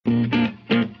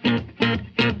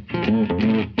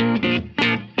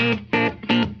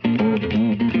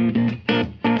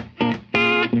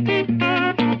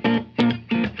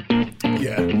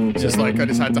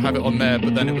had to have it on there,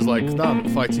 but then it was like, I'm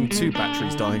fighting 2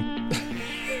 batteries dying.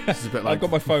 This is a bit like... I've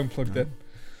got my phone plugged in.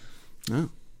 Oh.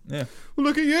 Yeah. Well,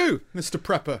 look at you, Mr.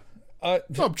 Prepper.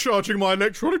 I'm charging my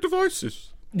electronic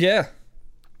devices. Yeah.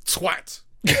 Twat.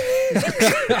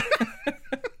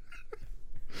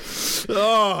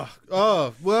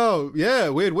 Well, yeah,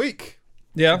 weird week.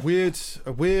 Yeah. Weird,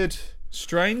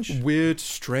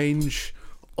 strange,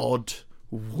 odd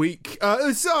week.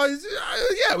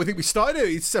 Yeah, we think we started it.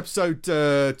 It's episode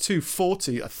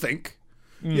 240, I think.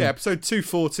 Yeah, episode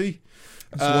 240.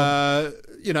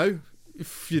 You know,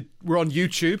 if we're on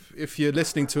YouTube, if you're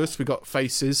listening to us, we got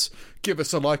faces. Give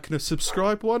us a like and a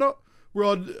subscribe. Why not? We're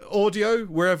on audio,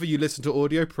 wherever you listen to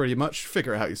audio, pretty much.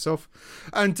 Figure it out yourself.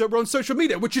 And we're on social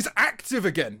media, which is active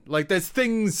again. Like, there's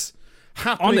things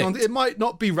happening on it. Might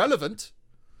not be relevant,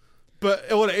 but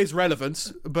it is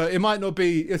relevant, but it might not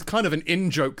be. It's kind of an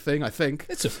in-joke thing, I think.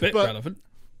 It's a bit relevant.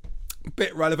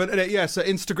 Bit relevant. And so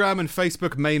Instagram and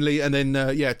Facebook mainly, and then,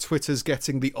 Twitter's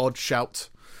getting the odd shout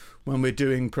when we're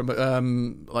doing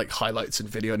like highlights and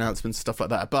video announcements, stuff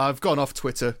like that. But I've gone off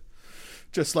Twitter.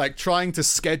 Just like trying to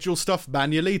schedule stuff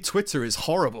manually. Twitter is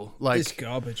horrible. Like, it's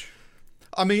garbage.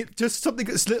 I mean, just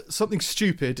something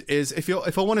stupid is if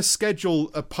I want to schedule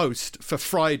a post for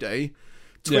Friday,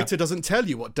 Twitter doesn't tell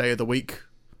you what day of the week.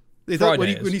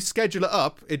 When you schedule it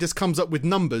up, it just comes up with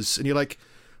numbers, and you're like,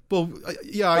 well,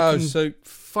 I can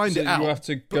find it out. You have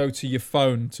to go to your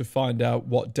phone to find out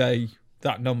what day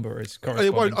that number is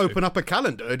corresponding It won't open up a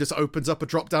calendar. It just opens up a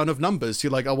drop down of numbers.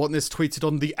 You're like, I want this tweeted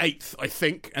on the 8th, I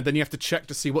think, and then you have to check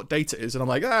to see what date it is. And I'm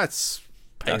like, it's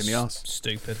pain in the ass.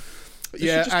 Stupid.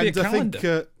 Yeah, and I think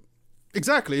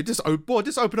exactly. Just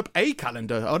open up a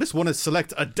calendar. I just want to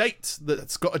select a date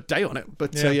that's got a day on it.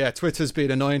 But Twitter's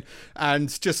been annoying,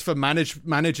 and just for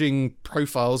managing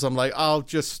profiles, I'm like,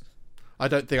 I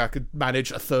don't think I could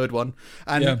manage a third one.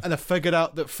 And I figured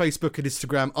out that Facebook and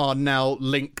Instagram are now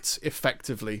linked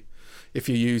effectively if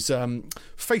you use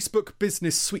Facebook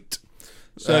Business Suite.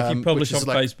 So if you publish on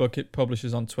Facebook, it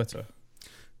publishes on Twitter.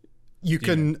 You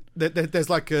can...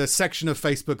 There's like a section of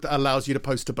Facebook that allows you to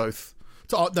post to both.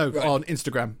 On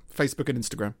Instagram. Facebook and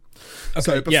Instagram. Okay,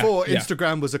 so before,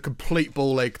 Instagram was a complete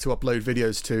ball ache to upload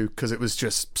videos to because it was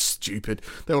just stupid.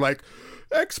 They were like...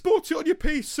 export it on your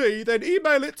PC, then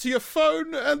email it to your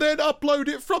phone, and then upload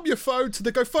it from your phone to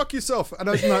go fuck yourself. And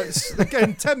I was like,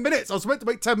 again, 10 minutes. I was meant to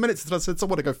make 10 minutes, and I said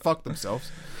someone to go fuck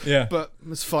themselves. Yeah. But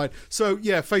it's fine. So,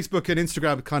 Facebook and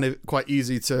Instagram are kind of quite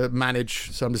easy to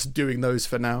manage, so I'm just doing those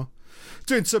for now.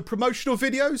 Doing some promotional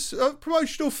videos,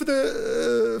 promotional for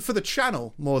the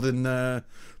channel more than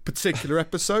particular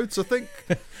episodes, I think.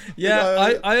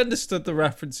 I understood the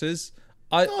references.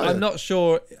 I'm not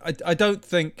sure. I don't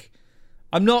think...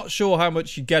 I'm not sure how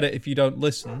much you get it if you don't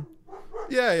listen.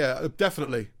 Yeah,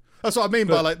 definitely. That's what I mean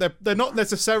by like they're not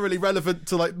necessarily relevant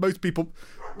to like most people.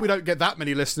 We don't get that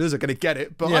many listeners are going to get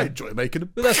it, but I enjoy making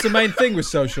them. But that's the main thing with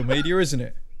social media, isn't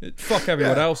it? Fuck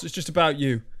everyone else. It's just about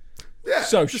you. Yeah,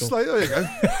 social. Just like, there you go.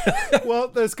 Well,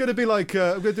 there's going to be like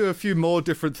I'm going to do a few more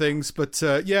different things, but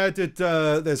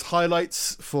there's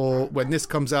highlights for when this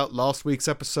comes out. Last week's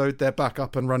episode, they're back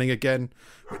up and running again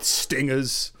with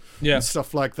stingers. And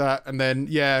stuff like that. And then,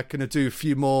 gonna do a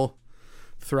few more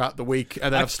throughout the week.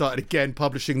 And then I've started again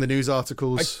publishing the news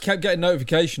articles. I kept getting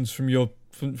notifications from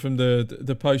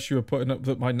the post you were putting up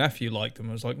that my nephew liked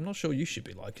them. I was like, I'm not sure you should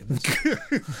be liking this.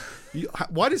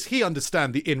 Why does he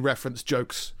understand the in-reference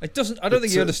jokes? I don't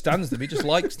think he understands them. He just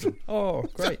likes them. Oh,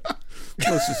 great.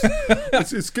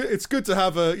 It's good to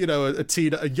have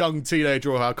a young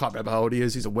teenager, or I can't remember how old he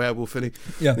is. He's a werewolf, isn't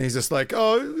he? Yeah. And he's just like,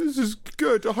 oh, this is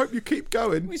good. I hope you keep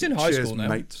going. He's in high school now,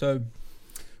 mate. So,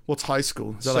 what's high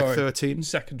school? Is that like 13?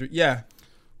 Secondary. Yeah.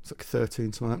 It's like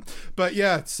 13, something like that. But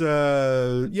it's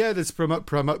there's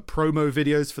promo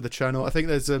videos for the channel. I think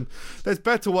there's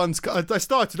better ones. I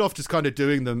started off just kind of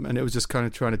doing them, and it was just kind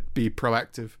of trying to be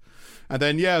proactive. And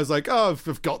then I was like, oh,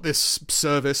 I've got this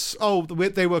service. Oh,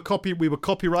 we were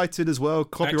copyrighted as well,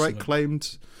 copyright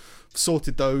claimed.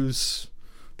 Sorted those.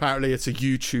 Apparently, it's a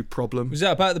YouTube problem. Was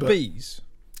that about the bees?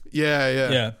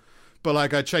 Yeah. But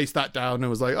like I chased that down and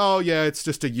was like, oh yeah, it's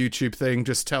just a YouTube thing.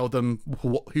 Just tell them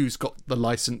who's got the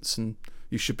license and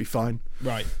you should be fine.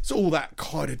 Right. So all that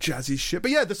kind of jazzy shit.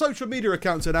 But the social media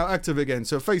accounts are now active again.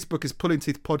 So Facebook is Pulling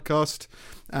Teeth Podcast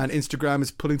and Instagram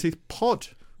is Pulling Teeth Pod.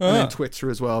 And then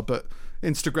Twitter as well. But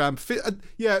Instagram,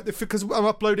 because I'm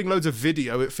uploading loads of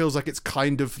video, it feels like it's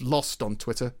kind of lost on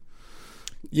Twitter.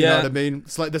 You know what I mean?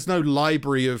 It's like there's no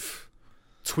library of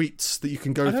tweets that you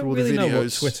can go through all the videos. I don't really know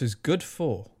what Twitter's good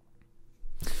for.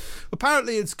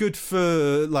 Apparently it's good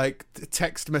for like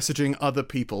text messaging other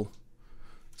people.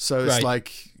 So it's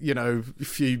like, you know,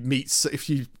 if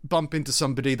you bump into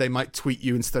somebody, they might tweet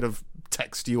you instead of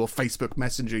text you or Facebook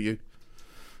Messenger you.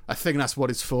 I think that's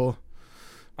what it's for.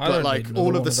 But like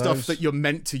all of the stuff that you're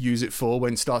meant to use it for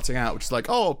when starting out, which is like,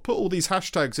 oh, put all these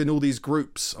hashtags in all these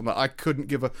groups. I'm like,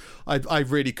 I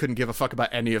really couldn't give a fuck about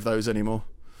any of those anymore.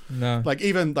 No. Like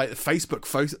even like Facebook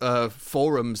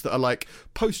forums that are like,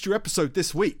 post your episode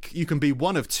this week. You can be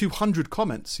one of 200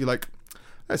 comments. You're like,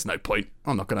 there's no point.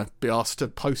 I'm not going to be asked to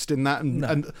post in that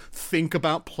and think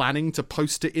about planning to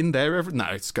post it in there. No,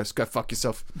 it's go fuck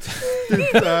yourself. do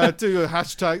a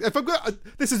hashtag. If I'm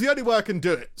this is the only way I can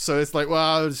do it. So it's like, well,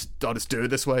 I'll just do it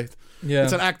this way. Yeah.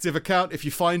 It's an active account. If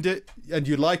you find it and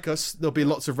you like us, there'll be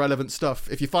lots of relevant stuff.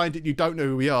 If you find it and you don't know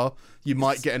who we are, you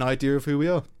might get an idea of who we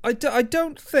are. I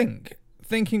don't think,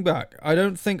 thinking back, I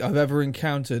don't think I've ever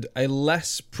encountered a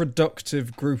less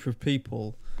productive group of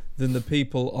people than the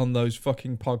people on those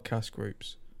fucking podcast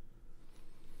groups.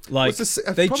 Like,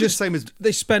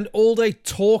 they spend all day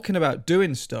talking about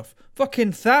doing stuff.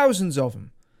 Fucking thousands of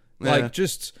them. Like,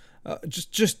 just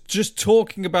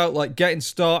talking about, like, getting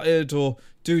started or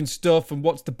doing stuff and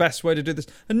what's the best way to do this.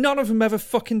 And none of them ever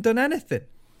fucking done anything.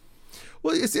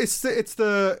 Well, it's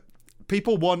the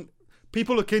people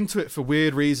look into it for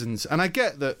weird reasons. And I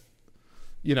get that,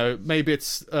 you know, maybe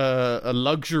it's a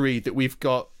luxury that we've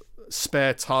got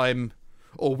spare time,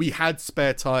 or we had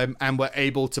spare time and were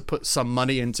able to put some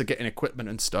money into getting equipment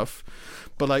and stuff.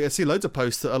 But like, I see loads of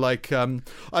posts that are like, I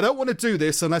don't want to do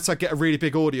this unless I get a really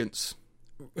big audience.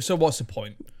 So what's the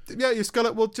point? Yeah, you got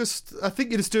it. Well, I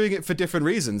think you're just doing it for different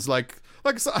reasons. Like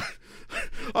I said,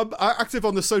 I'm active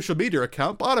on the social media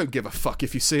account, but I don't give a fuck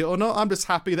if you see it or not. I'm just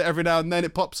happy that every now and then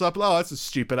it pops up. Oh, that's a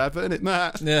stupid advert, isn't it,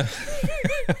 Matt? Yeah.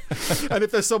 And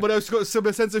if there's someone else who's got a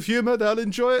similar sense of humour, they'll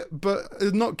enjoy it. But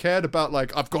it's not cared about.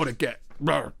 Like, I've got to get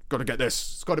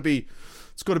this. It's got to be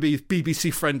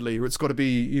BBC friendly, or it's got to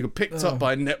be picked up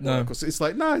by a network. No. It's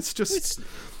like, no, it's just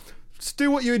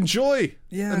do what you enjoy,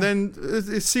 and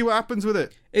then see what happens with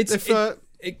it.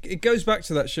 It goes back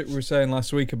to that shit we were saying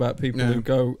last week about people who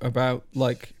go about,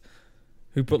 like,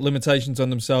 who put limitations on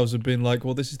themselves of being like,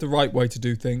 well, this is the right way to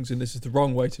do things and this is the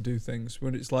wrong way to do things.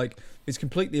 When it's like, it's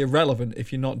completely irrelevant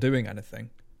if you're not doing anything.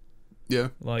 Yeah.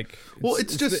 Like,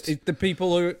 it's just the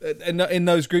people who in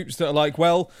those groups that are like,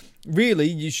 well, really,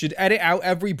 you should edit out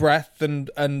every breath and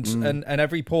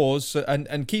every pause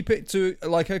and keep it to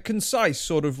like a concise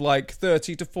sort of like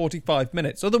 30 to 45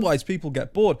 minutes. Otherwise, people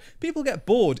get bored. People get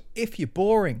bored if you're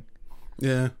boring.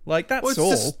 Yeah. Like, that's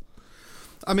all.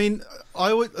 I mean,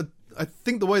 I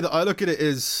think the way that I look at it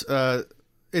is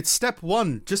it's step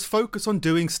one. Just focus on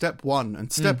doing step one.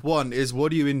 And step one is,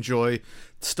 what do you enjoy?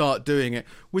 Start doing it.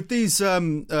 With these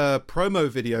promo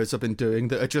videos I've been doing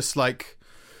that are just like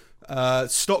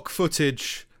stock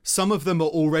footage. Some of them are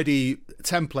already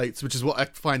templates, which is what I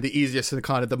find the easiest and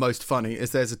kind of the most funny.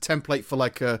 Is there's a template for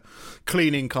like a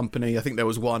cleaning company. I think there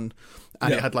was one.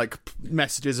 And it had like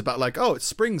messages about like, oh, it's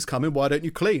spring's coming, why don't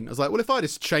you clean? I was like, well, if I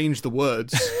just change the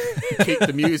words, keep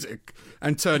the music,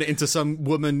 and turn it into some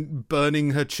woman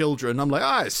burning her children, I'm like,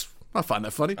 I find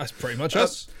that funny. That's pretty much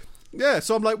us. Yeah,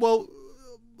 so I'm like, well,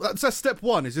 that's step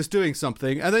one, is just doing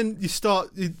something. And then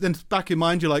then back in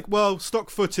mind, you're like, well,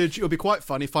 stock footage, it would be quite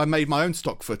funny if I made my own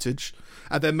stock footage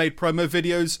and then made promo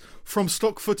videos from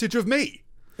stock footage of me.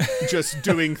 Just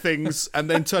doing things and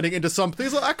then turning into something.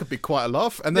 It's like, that could be quite a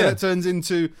laugh. And then it turns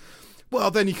into, well,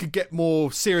 then you could get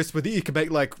more serious with it. You could make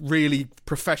like really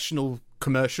professional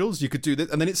commercials. You could do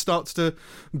that. And then it starts to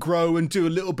grow and do a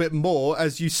little bit more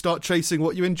as you start chasing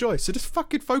what you enjoy. So just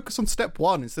fucking focus on step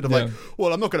one instead of like,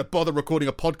 well, I'm not going to bother recording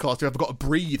a podcast if I've got to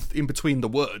breathe in between the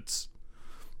words.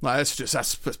 Like,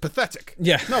 that's pathetic.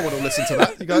 Yeah. No one will listen to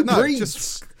that. You go, no,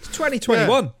 just... It's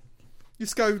 2021. Yeah.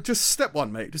 Just step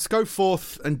one, mate. Just go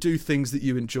forth and do things that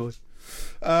you enjoy.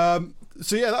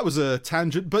 So yeah, that was a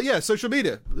tangent, but yeah, social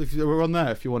media. If we're on there,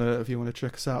 if you want to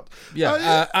check us out.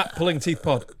 Yeah, at Pulling Teeth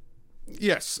Pod.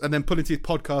 Yes, and then Pulling Teeth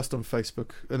Podcast on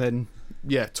Facebook, and then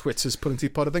Twitter's Pulling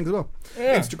Teeth Pod, I think, as well.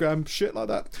 Yeah. Instagram, shit like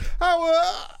that. How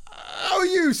are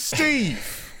you,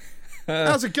 Steve?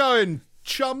 How's it going,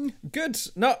 chum? Good.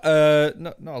 Not a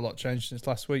lot changed since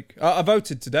last week. I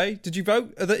voted today. Did you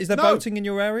vote? Is there voting in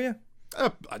your area?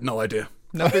 No idea.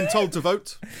 No. I've been told to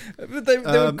vote. But they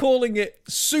were calling it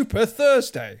Super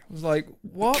Thursday. I was like,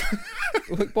 what?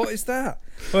 What is that?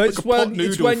 Well, it's when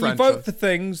you vote for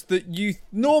things that you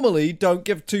normally don't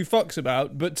give two fucks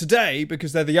about, but today,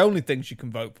 because they're the only things you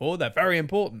can vote for, they're very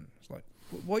important. It's like,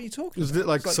 what are you talking about? Is it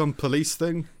like some police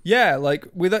thing? Yeah, like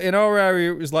in our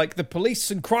area, it was like the Police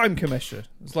and Crime Commission.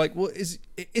 It's like, well, is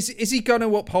he going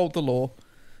to uphold the law?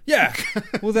 Yeah.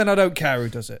 Well, then I don't care who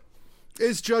does it.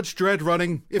 Is Judge Dredd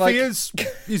running? If he is,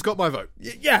 he's got my vote.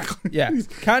 Yeah.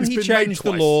 Can he change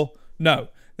the law? No.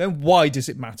 Then why does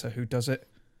it matter who does it?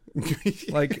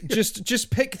 Like,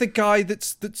 just pick the guy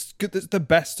that's good, that's the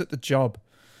best at the job,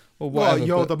 or whatever. Well,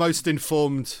 you're the most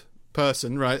informed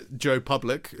person, right? Joe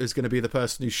Public is going to be the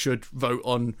person who should vote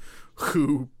on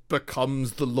who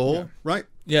becomes the law, right?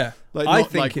 Yeah, like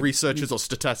not like researchers or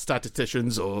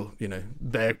statisticians or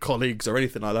their colleagues or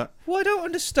anything like that. Well, I don't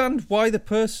understand why the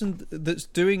person that's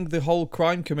doing the whole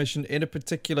crime commission in a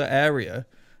particular area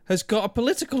has got a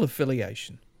political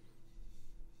affiliation.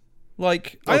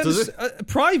 Like,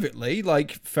 privately,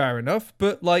 like, fair enough,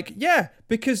 but, like, yeah,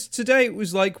 because today it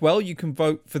was like, well, you can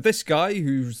vote for this guy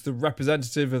who's the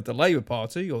representative of the Labour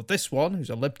Party, or this one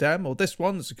who's a Lib Dem, or this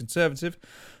one that's a Conservative,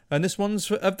 and this one's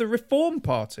of the Reform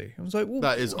Party. I was like, well,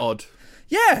 that is odd.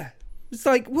 Yeah. It's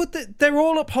like, well, they're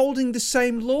all upholding the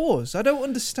same laws. I don't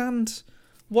understand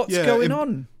what's going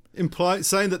on.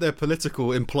 Saying that they're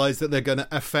political implies that they're going to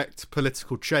affect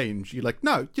political change. You're like,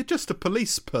 no, you're just a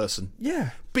police person.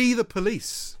 Yeah. Be the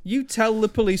police. You tell the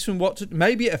policeman what to...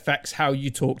 Maybe it affects how you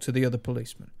talk to the other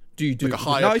policeman. Do you do like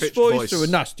a nice voice or a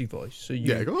nasty voice? So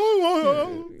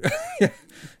you... Yeah.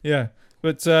 Yeah.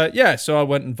 But, so I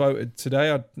went and voted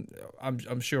today.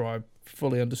 I'm sure I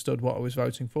fully understood what I was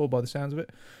voting for by the sounds of it.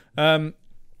 But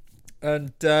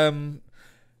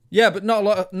not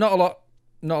a lot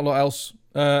else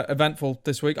eventful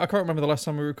this week. I can't remember the last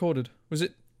time we recorded. Was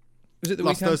it the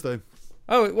last weekend? Thursday?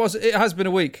 Oh, it was. It has been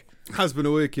a week. Has been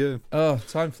a week, yeah. Oh,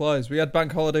 time flies. We had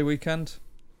bank holiday weekend.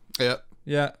 Yeah.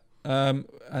 Yeah. And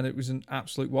it was an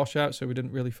absolute washout, so we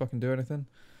didn't really fucking do anything.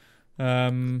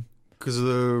 Because of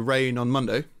the rain on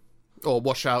Monday, or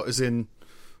washout as in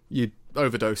you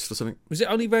overdosed or something. Was it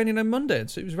only raining on Monday?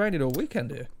 So it was raining all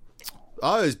weekend here.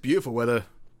 Oh, it was beautiful weather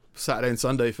Saturday and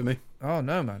Sunday for me. Oh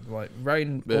no, man! Like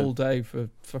rain all day for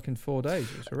fucking 4 days.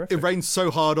 It was horrific. It rained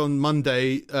so hard on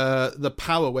Monday, the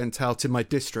power went out in my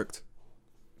district.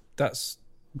 That's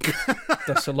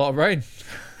a lot of rain.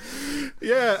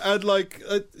 Yeah, and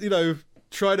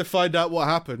try to find out what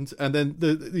happened, and then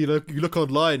you look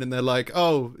online and they're like,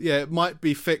 oh yeah, it might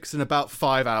be fixed in about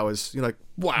 5 hours. You're like,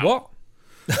 wow, what?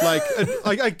 Like,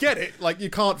 I get it. Like,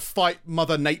 you can't fight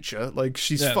Mother Nature. Like,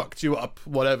 she's fucked you up.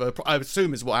 Whatever. I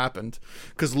assume is what happened,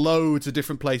 because loads of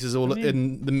different places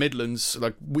in the Midlands,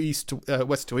 like west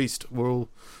to east, were all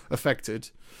affected.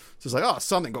 So it's like,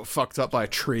 something got fucked up by a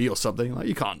tree or something. Like,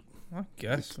 you can't. I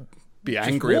guess be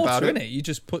angry about it. Innit? You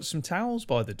just put some towels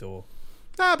by the door.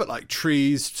 But like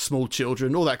trees, small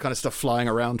children, all that kind of stuff flying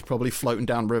around, probably floating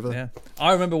down river. Yeah,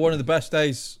 I remember one of the best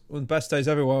days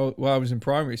ever while I was in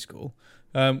primary school.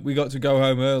 We got to go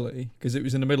home early because it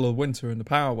was in the middle of winter and the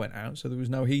power went out, so there was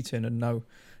no heating and no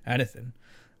anything.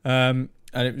 And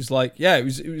it was like, it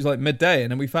was like midday,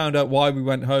 and then we found out why we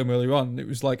went home earlier on. It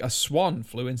was like a swan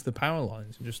flew into the power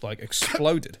lines and just like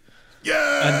exploded.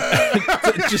 Yeah,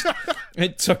 and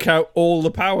it took out all the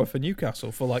power for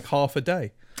Newcastle for like half a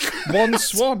day. One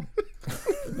swan.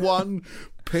 One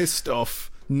pissed off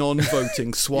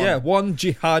non-voting swan. Yeah, one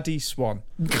jihadi swan.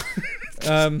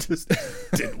 Just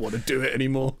didn't want to do it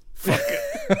anymore. Fuck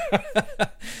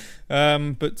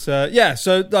it.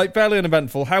 So like fairly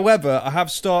uneventful. However, I have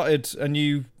started a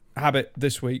new habit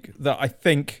this week that I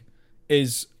think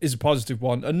is a positive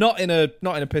one, and not in a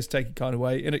piss takey kind of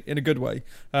way, in a good way.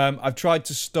 I've tried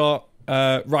to start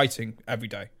writing every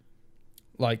day.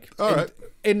 Like,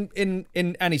 in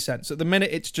any sense. At the minute,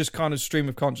 it's just kind of stream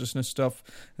of consciousness stuff,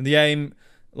 and the aim,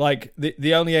 like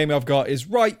the only aim I've got is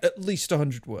write at least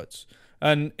 100 words,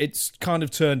 and it's kind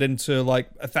of turned into like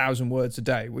 1,000 words a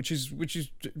day, which is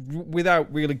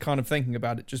without really kind of thinking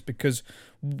about it, just because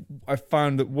I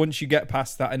found that once you get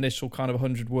past that initial kind of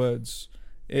 100 words,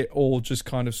 it all just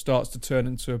kind of starts to turn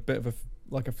into a bit of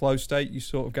a flow state. You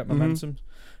sort of get momentum,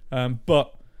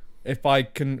 but if I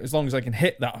can, as long as I can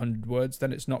hit that 100 words,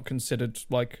 then it's not considered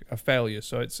like a failure.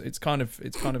 So it's kind of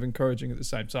encouraging at the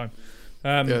same time.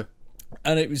 And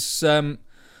I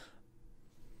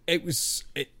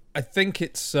think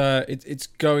it's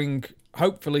going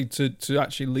hopefully to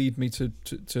actually lead me to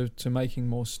making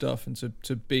more stuff and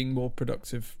to being more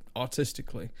productive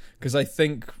artistically, because I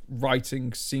think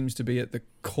writing seems to be at the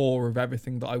core of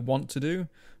everything that I want to do,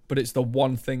 but it's the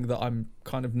one thing that I'm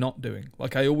kind of not doing.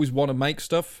 Like, I always want to make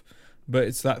stuff, but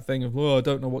it's that thing of, I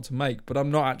don't know what to make, but I'm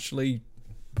not actually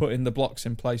putting the blocks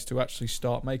in place to actually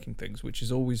start making things, which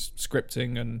is always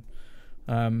scripting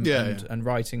and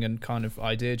writing and kind of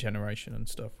idea generation and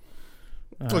stuff.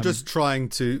 Or just trying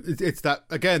to, it's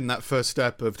that first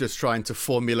step of just trying to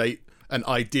formulate an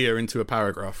idea into a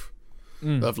paragraph.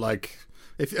 Of like,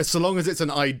 so long as it's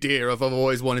an idea of I've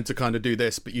always wanted to kind of do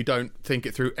this, but you don't think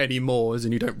it through anymore, as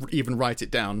in you don't even write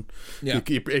it down,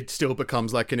 it still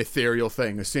becomes like an ethereal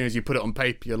thing. As soon as you put it on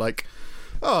paper, you're like,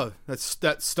 oh, that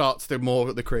starts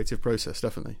the creative process,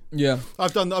 definitely. Yeah,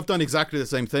 I've done exactly the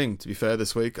same thing, to be fair,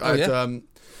 this week. There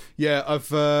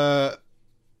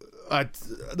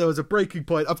was a breaking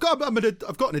point. I've got an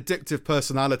addictive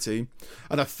personality,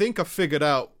 and I think I figured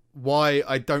out why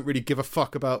I don't really give a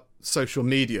fuck about social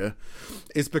media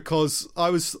is because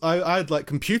I had like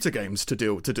computer games to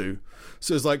do.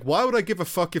 So it's like, why would I give a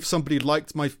fuck if somebody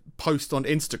liked my post on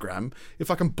Instagram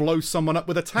if I can blow someone up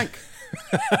with a tank?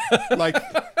 And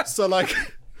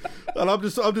I'm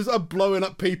blowing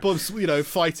up people,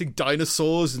 fighting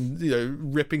dinosaurs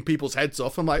and ripping people's heads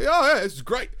off. I'm like, oh yeah, this is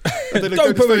great. And then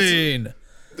dopamine.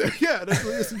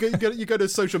 You go to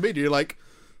social media, you're like,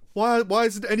 why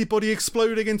isn't anybody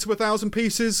exploding into 1,000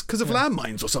 pieces because of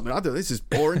landmines or something? I don't know. This is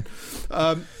boring.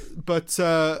 But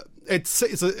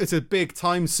it's a big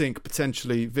time sink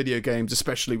potentially. Video games,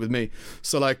 especially with me.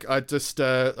 So like, I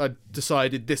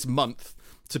decided this month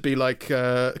to be like,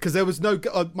 because there was no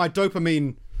my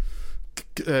dopamine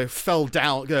fell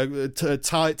down,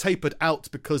 tapered out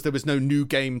because there was no new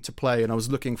game to play, and I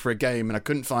was looking for a game and I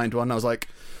couldn't find one. I was like,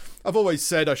 I've always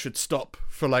said I should stop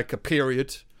for like a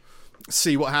period,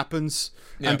 see what happens.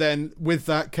 And then with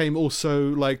that came also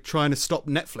like trying to stop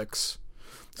Netflix.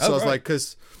 So I was like,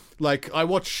 because like I'd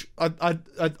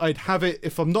have it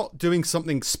if I'm not doing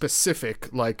something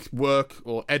specific like work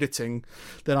or editing,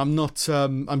 then I'm not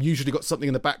I'm usually got something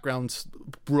in the background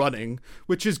running,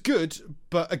 which is good,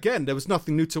 but again, there was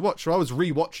nothing new to watch. So I was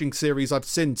rewatching series I've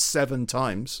seen 7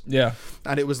 times. Yeah.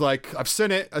 And it was like, I've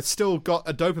seen it, I still got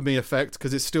a dopamine effect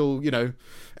because it's still,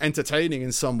 entertaining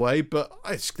in some way, but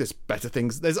there's better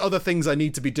things. There's other things I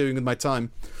need to be doing with my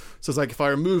time. So it's like, if I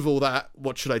remove all that,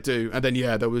 what should I do? And then,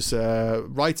 there was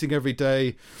writing every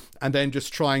day, and then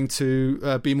just trying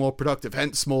to be more productive.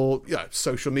 Hence more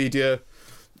social media,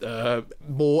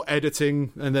 more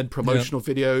editing, and then promotional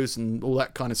videos and all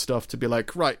that kind of stuff to be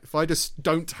like, right, if I just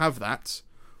don't have that,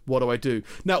 what do I do?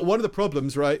 Now, one of the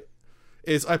problems, right,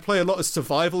 is I play a lot of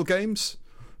survival games.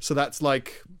 So that's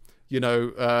like,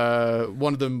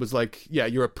 one of them was like,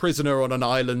 you're a prisoner on an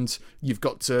island. You've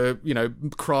got to,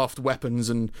 craft weapons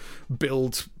and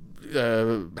build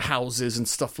houses and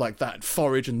stuff like that, and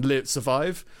forage and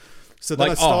survive. So then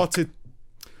I started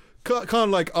kind of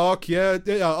like Ark.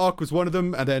 Ark was one of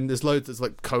them, and then there's loads. There's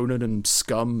like Conan and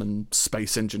Scum and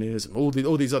Space Engineers and all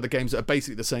these other games that are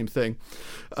basically the same thing.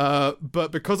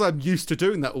 But because I'm used to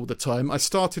doing that all the time, I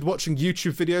started watching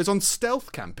YouTube videos on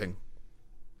stealth camping.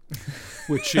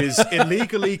 Which is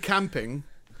illegally camping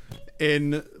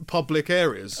in public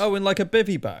areas. Oh, in like a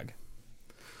bivvy bag.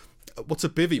 What's a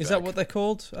bivvy bag? Is that what they're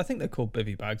called? I think they're called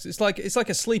bivvy bags. It's like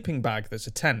a sleeping bag that's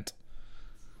a tent.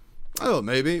 Oh,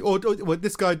 maybe. Or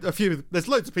this guy, there's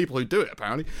loads of people who do it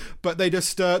apparently, but they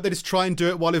just try and do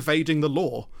it while evading the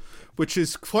law, which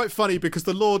is quite funny because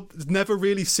the law never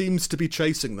really seems to be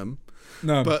chasing them.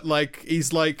 No. But like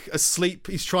he's like asleep,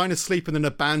 he's trying to sleep in an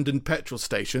abandoned petrol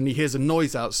station. He hears a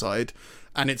noise outside,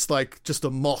 and it's like just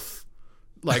a moth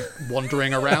like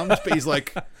wandering around, but he's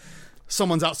like,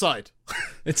 someone's outside.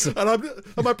 And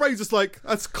my brain's just like,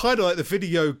 that's kind of like the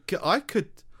video. I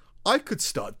could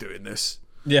start doing this.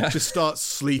 Yeah. Just start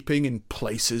sleeping in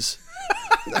places.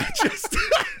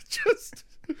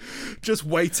 just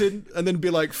waiting, and then be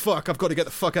like, fuck, I've got to get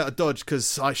the fuck out of Dodge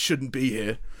because I shouldn't be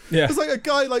here. Yeah. It's like a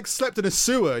guy like slept in a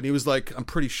sewer, and he was like, I'm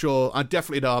pretty sure, I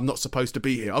definitely know I'm not supposed to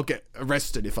be here. I'll get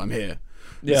arrested if I'm here.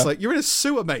 Yeah. It's like, you're in a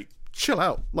sewer, mate. Chill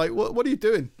out. Like, what are you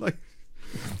doing? Like,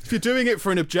 if you're doing it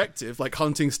for an objective, like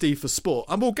hunting Steve for sport,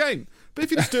 I'm all game. But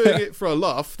if you're just doing it for a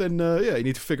laugh, then you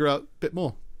need to figure out a bit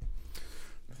more.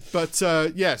 But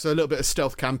so a little bit of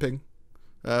stealth camping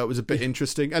was a bit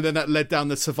interesting, and then that led down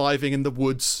the surviving in the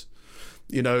woods,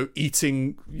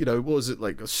 eating, what was it,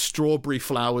 like strawberry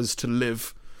flowers to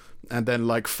live, and then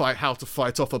like how to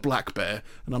fight off a black bear.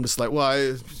 And I'm just like,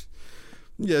 well,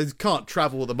 you can't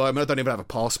travel at the moment. I don't even have a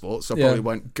passport, so I probably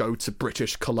won't go to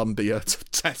British Columbia to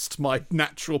test my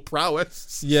natural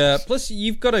prowess. Yeah, plus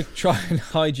you've got to try and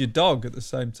hide your dog at the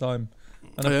same time,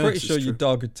 and I'm pretty sure your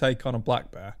dog would take on a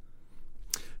black bear.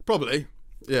 Probably.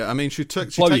 Yeah, I mean, she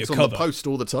takes on the post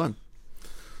all the time.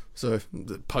 So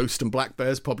the post and black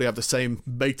bears probably have the same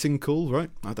mating call, right?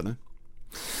 I don't know.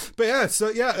 But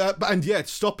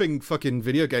stopping fucking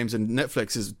video games and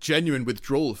Netflix is genuine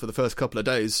withdrawal for the first couple of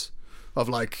days of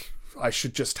like, I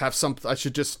should just have something.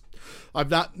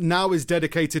 Now is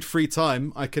dedicated free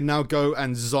time. I can now go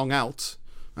and zong out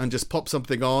and just pop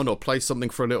something on or play something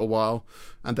for a little while,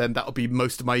 and then that'll be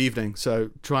most of my evening.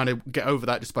 So trying to get over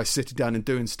that just by sitting down and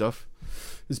doing stuff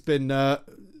has been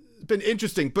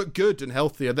interesting, but good and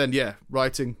healthy. And then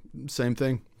writing, same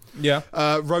thing. Yeah.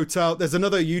 Wrote out. There's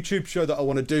another YouTube show that I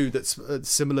want to do that's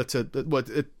similar to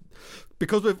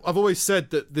because I've always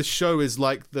said that this show is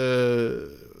like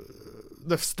the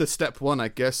step one, I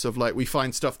guess, of like we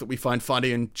find stuff that we find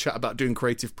funny and chat about doing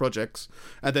creative projects,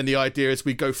 and then the idea is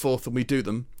we go forth and we do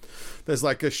them. There's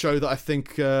like a show that I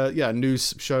think a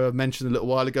news show I mentioned a little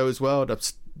while ago as well,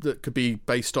 that could be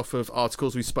based off of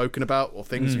articles we've spoken about or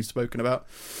things we've spoken about,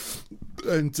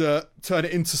 and turn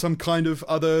it into some kind of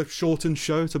other shortened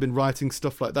show. So I've been writing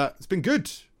stuff like that. It's been good.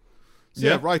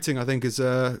 So writing I think is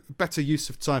a better use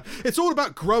of time. It's all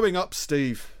about growing up,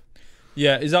 Steve.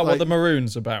 Yeah, is that what the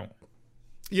Maroon's about?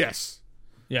 Yes.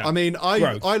 Yeah. I mean,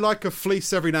 I like a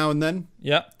fleece every now and then.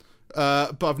 Yeah.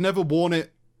 But I've never worn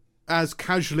it as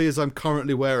casually as I'm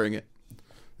currently wearing it.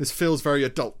 This feels very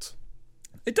adult.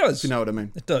 It does. You know what I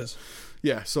mean? It does.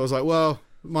 Yeah. So I was like, well,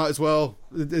 might as well.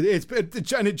 It's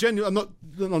genuine.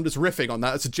 I'm just riffing on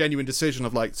that. It's a genuine decision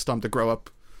of like, it's time to grow up.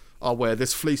 I'll wear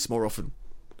this fleece more often.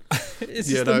 It's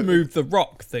just the move the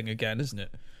rock thing again, isn't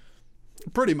it?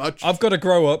 Pretty much. I've got to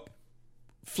grow up.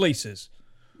 Fleeces.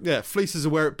 Yeah, fleeces are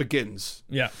where it begins.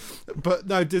 Yeah. But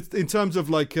no, in terms of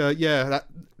like,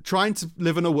 trying to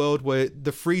live in a world where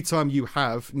the free time you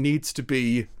have needs to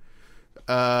be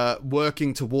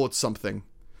working towards something,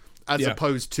 as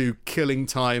opposed to killing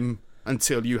time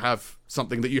until you have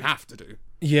something that you have to do.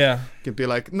 Yeah. You can be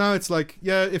like, no, it's like,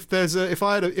 if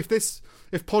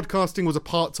podcasting was a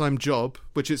part-time job,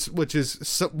 which is what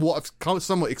I've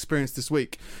somewhat experienced this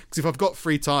week, because if I've got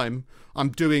free time, I'm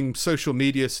doing social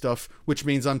media stuff, which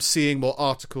means I'm seeing more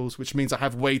articles, which means I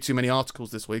have way too many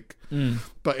articles this week.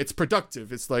 But it's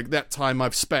productive. It's like that time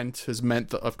I've spent has meant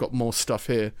that I've got more stuff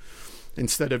here,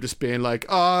 instead of just being like,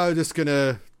 I'm just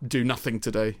gonna do nothing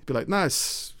today. Be like,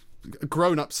 nice.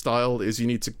 Grown-up style is you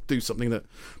need to do something that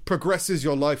progresses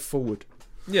your life forward.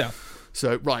 Yeah.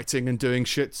 So writing and doing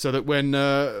shit so that when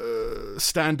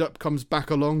stand-up comes back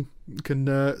along, you can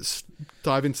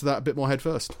dive into that a bit more head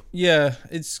first. Yeah,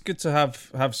 it's good to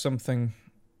have something.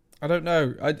 I don't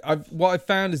know. What I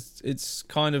found is it's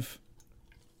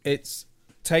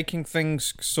taking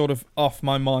things sort of off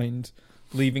my mind,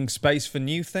 leaving space for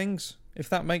new things, if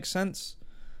that makes sense.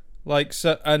 Like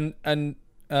so,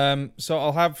 so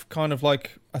I'll have kind of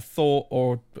like a thought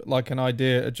or like an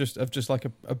idea of just like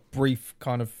a brief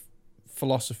kind of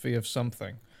philosophy of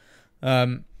something,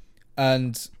 and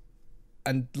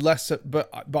less, but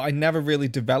I never really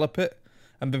develop it,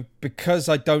 and because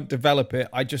I don't develop it,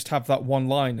 I just have that one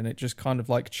line, and it just kind of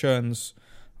like churns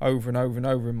over and over and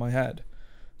over in my head.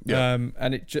 Yeah.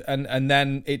 And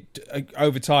then it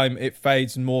over time it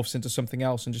fades and morphs into something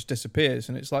else and just disappears,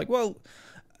 and it's like, well,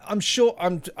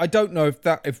 I don't know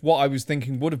if what I was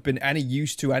thinking would have been any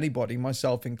use to anybody,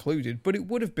 myself included, but it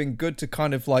would have been good to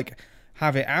kind of like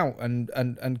have it out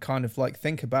and kind of like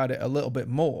think about it a little bit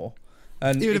more.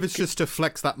 And even if it's just to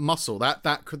flex that muscle, that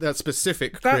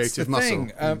specific creative muscle.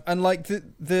 And like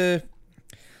the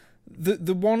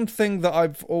one thing that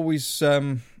I've always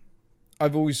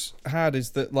had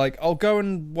is that like I'll go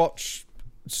and watch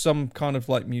some kind of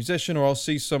like musician, or I'll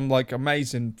see some like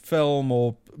amazing film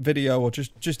or video or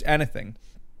just anything,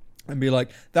 and be like,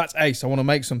 that's ace, I want to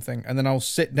make something. And then I'll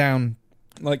sit down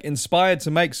like inspired to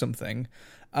make something,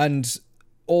 and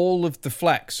all of the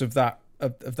flex of that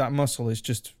muscle is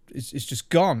just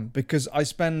gone, because I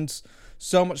spend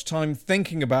so much time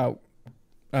thinking about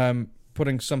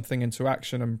putting something into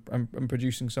action and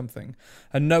producing something,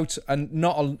 and not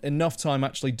enough time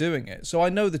actually doing it. So I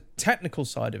know the technical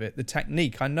side of it, the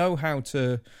technique. I know how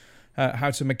to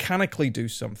mechanically do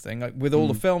something, like with all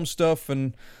the film stuff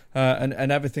and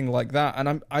everything like that,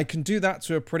 and I can do that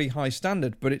to a pretty high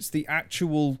standard. But it's the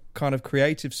actual kind of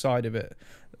creative side of it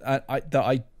that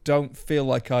I don't feel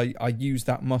like I use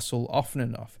that muscle often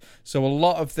enough. So a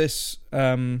lot of this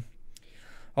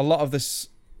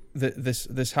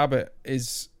this habit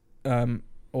is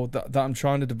or that I'm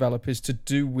trying to develop is to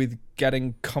do with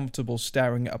getting comfortable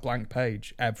staring at a blank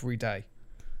page every day,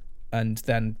 and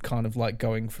then kind of like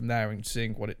going from there and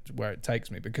seeing where it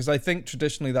takes me, because I think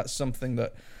traditionally that's something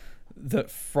that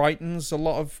frightens a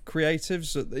lot of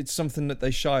creatives. It's something that they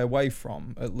shy away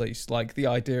from, at least, like the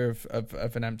idea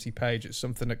of an empty page. It's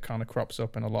something that kind of crops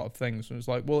up in a lot of things, and it's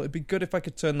like, well, it'd be good if I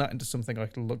could turn that into something I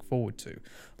could look forward to,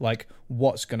 like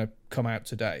what's going to come out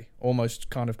today, almost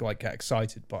kind of like get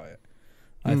excited by it.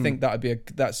 I think that'd be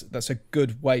that's a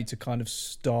good way to kind of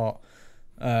start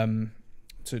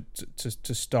to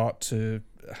start to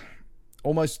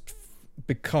almost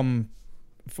become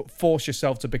force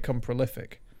yourself to become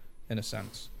prolific, in a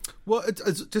sense. Well,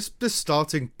 it's just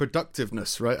starting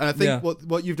productiveness, right? And I think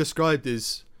what you've described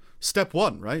is step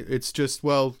one, right? It's just,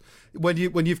 well, when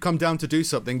you've come down to do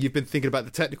something, you've been thinking about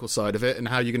the technical side of it and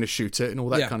how you're going to shoot it and all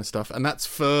that kind of stuff, and that's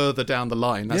further down the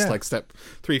line. That's like step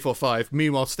 3, 4, 5.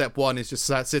 Meanwhile, step one is just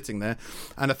sitting there.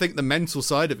 And I think the mental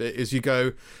side of it is you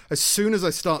go, as soon as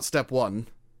I start step one,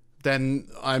 then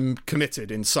I'm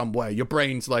committed in some way. Your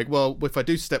brain's like, well, if I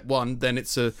do step one, then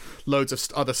it's loads of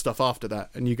other stuff after that.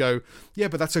 And you go, yeah,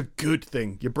 but that's a good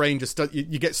thing. Your brain just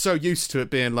you get so used to it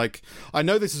being like, I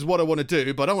know this is what I want to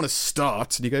do, but I don't want to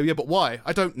start. And you go, yeah, but why?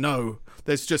 I don't know.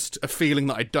 There's just a feeling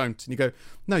that I don't. And you go,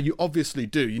 no, you obviously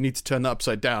do. You need to turn that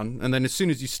upside down. And then as soon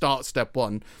as you start step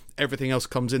one, everything else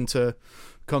comes into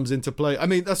play. I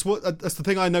mean, that's the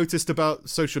thing I noticed about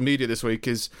social media this week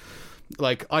is,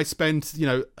 like, I spend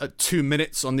 2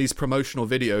 minutes on these promotional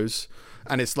videos,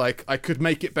 and it's like I could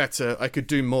make it better, I could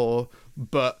do more,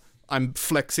 but I'm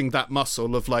flexing that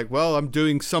muscle of like, well, I'm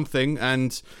doing something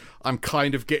and I'm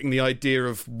kind of getting the idea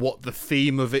of what the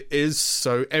theme of it is,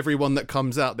 so everyone that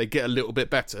comes out, they get a little bit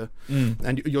better,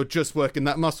 and you're just working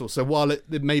that muscle. So while it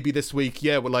maybe this week,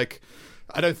 we're like,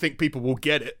 I don't think people will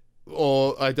get it,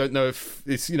 or I don't know if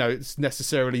it's it's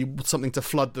necessarily something to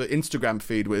flood the Instagram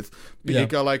feed with, but you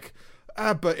go like,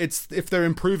 but if they're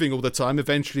improving all the time,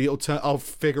 eventually I'll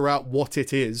figure out what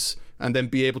it is and then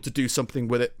be able to do something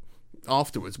with it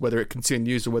afterwards, whether it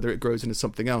continues or whether it grows into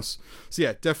something else. So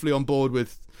yeah, definitely on board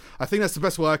with. I think that's the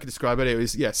best way I could describe it.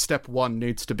 Is step one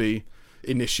needs to be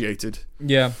initiated.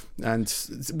 Yeah, and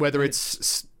whether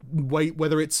it's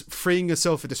freeing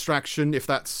yourself a distraction, if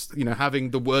that's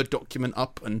having the Word document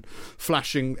up and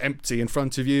flashing empty in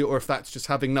front of you, or if that's just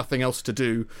having nothing else to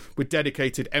do with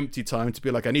dedicated empty time to be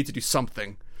like, I need to do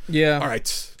something. Yeah, all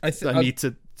right, I need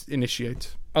to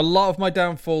initiate. A lot of my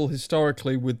downfall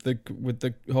historically with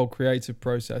the whole creative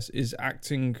process is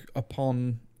acting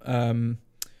upon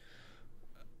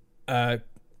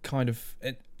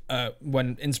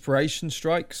when inspiration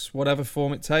strikes, whatever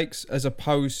form it takes, as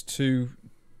opposed to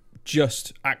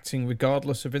just acting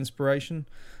regardless of inspiration.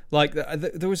 Like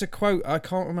there was a quote, I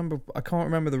can't remember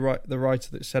the writer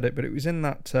that said it, but it was in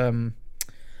that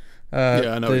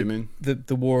I know what you mean,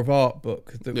 the War of Art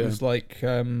book that was like,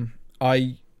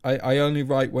 I only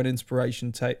write when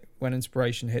inspiration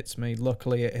hits me.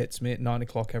 Luckily, it hits me at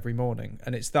 9:00 every morning,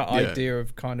 and it's that idea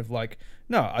of kind of like,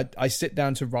 no, I sit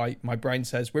down to write. My brain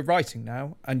says we're writing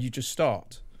now, and you just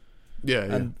start.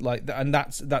 And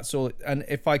that's all. And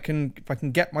if I can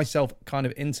get myself kind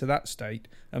of into that state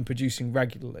and producing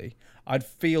regularly, I'd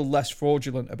feel less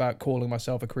fraudulent about calling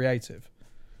myself a creative.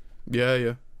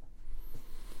 Yeah.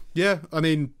 I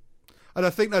mean. And I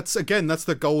think that's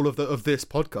the goal of this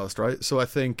podcast, right? So I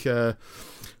think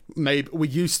maybe we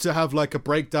used to have like a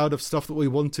breakdown of stuff that we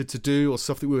wanted to do or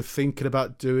stuff that we were thinking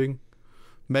about doing.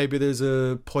 Maybe there's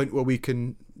a point where we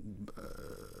can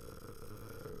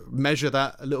measure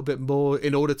that a little bit more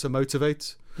in order to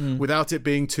motivate without it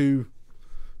being too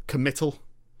committal.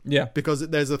 Yeah, because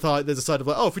there's a side of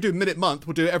like, oh, if we do a minute month,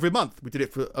 we'll do it every month. We did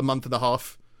it for a month and a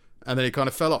half, and then it kind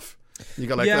of fell off. You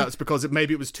go like, that's because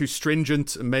maybe it was too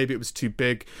stringent and maybe it was too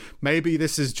big. Maybe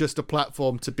this is just a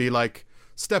platform to be like,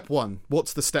 step one,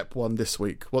 what's the step one this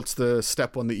week? What's the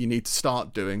step one that you need to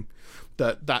start doing?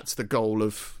 That's the goal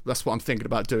of, that's what I'm thinking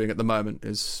about doing at the moment,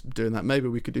 is doing that. Maybe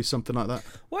we could do something like that.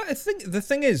 Well, I think the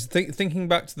thing is, thinking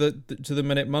back to the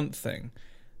minute month thing,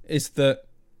 is that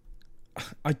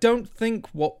I don't think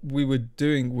what we were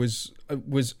doing was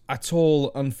at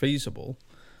all unfeasible.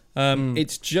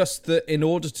 It's just that in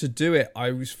order to do it,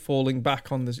 I was falling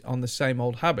back on the same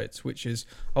old habits, which is,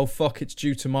 oh fuck, it's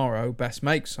due tomorrow, best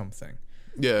make something.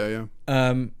 Yeah.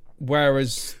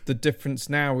 Whereas the difference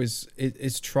now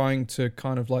is trying to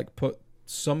kind of like put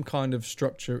some kind of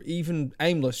structure, even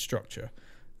aimless structure,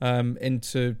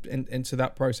 into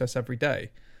that process every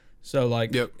day. So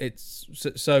like it's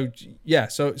so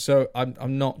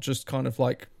I'm not just kind of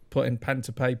like putting pen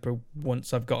to paper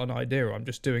once I've got an idea. I'm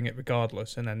just doing it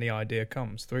regardless, and then the idea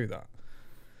comes through that.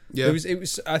 Yeah, it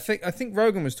was. I think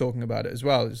Rogan was talking about it as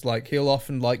well. It's like he'll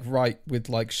often like write with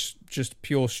like just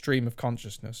pure stream of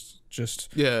consciousness,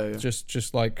 just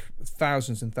like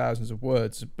thousands and thousands of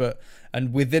words.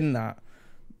 And within that,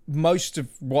 most of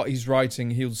what he's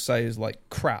writing, he'll say is like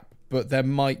crap. But there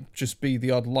might just be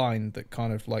the odd line that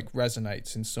kind of like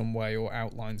resonates in some way or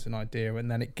outlines an idea,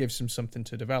 and then it gives him something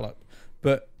to develop.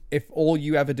 But if all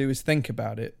you ever do is think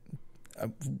about it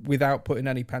without putting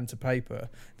any pen to paper,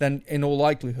 then in all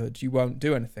likelihood you won't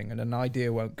do anything, and an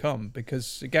idea won't come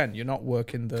because again you're not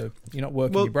working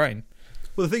your brain.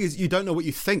 Well, the thing is, you don't know what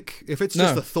you think. If it's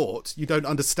just a thought, you don't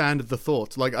understand the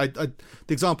thought. Like, the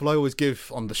example I always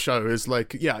give on the show is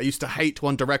like, yeah, I used to hate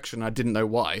One Direction. I didn't know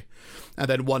why. And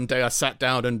then one day I sat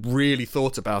down and really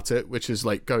thought about it, which is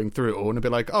like going through it all and be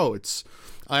like, oh,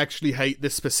 I actually hate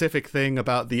this specific thing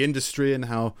about the industry and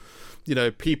how,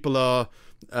 people are,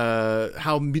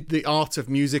 the art of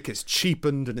music is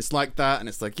cheapened and it's like that, and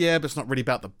it's like, yeah, but it's not really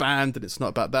about the band and it's not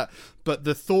about that. But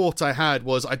the thought I had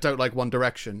was, I don't like One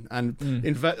Direction, and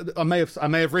I may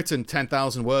have written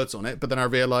 10,000 words on it, but then I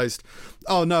realized,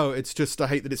 oh no, it's just I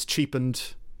hate that it's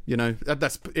cheapened.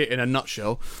 That's it in a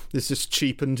nutshell. It's just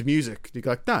cheapened music. You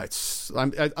go, no,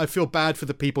 I feel bad for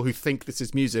the people who think this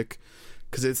is music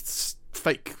because it's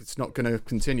fake. It's not going to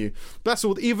continue. But that's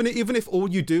all. Even if all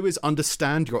you do is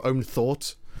understand your own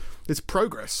thought, it's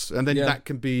progress, and then that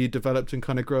can be developed and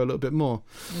kind of grow a little bit more.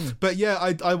 But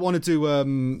yeah, I want to do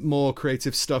more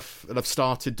creative stuff, and I've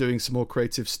started doing some more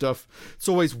creative stuff. It's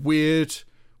always weird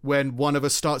when one of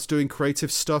us starts doing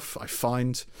creative stuff, I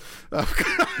find.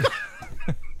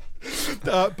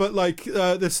 But like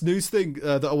this news thing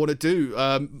that I want to do,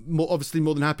 obviously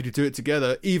more than happy to do it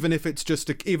together, even if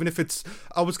it's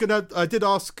I was gonna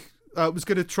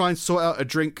try and sort out a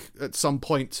drink at some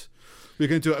point. We were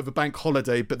going to do it over bank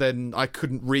holiday, but then I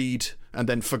couldn't read and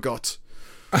then forgot.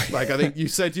 Like, I think you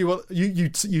said you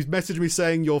messaged me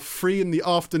saying you're free in the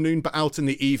afternoon but out in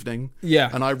the evening. Yeah.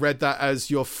 And I read that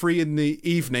as you're free in the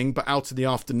evening but out in the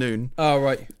afternoon. Oh,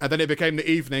 right. And then it became the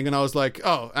evening, and I was like,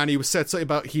 oh, and he said something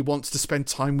about he wants to spend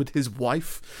time with his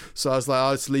wife. So I was like,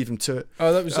 I'll just leave him to it.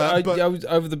 Oh, that was I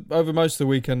was over most of the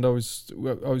weekend. I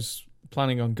was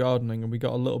planning on gardening, and we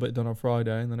got a little bit done on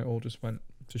Friday, and then it all just went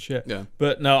to shit. Yeah.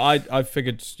 But no, I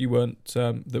figured you weren't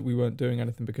that we weren't doing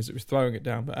anything because it was throwing it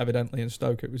down. But evidently in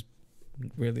Stoke it was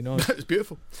really nice. It was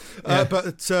beautiful. Yeah.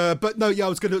 But no, yeah, I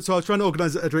was trying to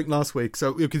organise a drink last week,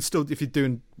 so you can still, if you're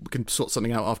doing, we can sort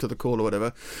something out after the call or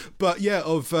whatever. But yeah,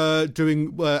 of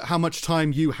doing how much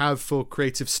time you have for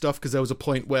creative stuff, because there was a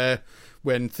point where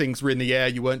when things were in the air,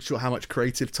 you weren't sure how much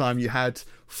creative time you had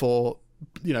for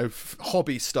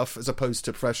hobby stuff as opposed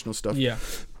to professional stuff. Yeah.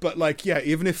 But like, yeah,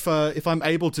 even if I'm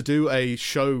able to do a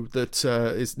show that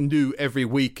is new every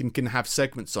week and can have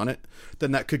segments on it,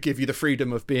 then that could give you the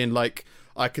freedom of being like,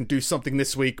 I can do something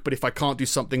this week, but if I can't do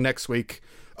something next week,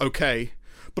 okay.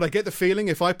 But I get the feeling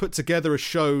if I put together a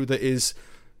show that is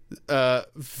I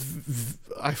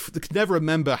can never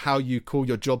remember how you call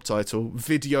your job title,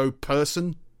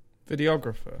 videographer.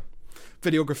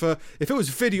 If it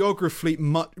was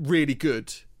videographically really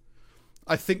good,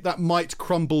 I think that might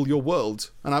crumble your world,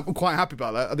 and I'm quite happy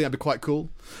about that. I think that'd be quite cool.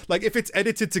 Like, if it's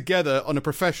edited together on a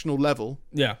professional level,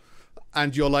 yeah,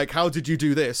 and you're like, how did you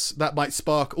do this? That might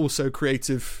spark also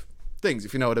creative things,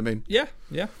 if you know what I mean. Yeah.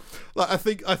 Like, I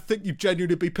think you'd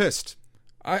genuinely be pissed.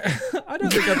 I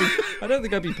don't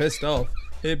think I'd be pissed off.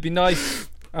 It'd be nice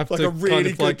after like a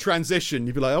really good transition.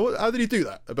 You'd be like, oh, how did he do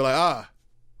that? I'd be like,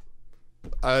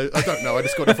 I don't know. I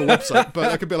just got it off a website,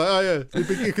 but I could be like, oh yeah,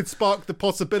 it could spark the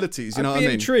possibilities. You know what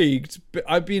I mean?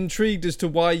 I'd be intrigued as to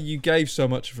why you gave so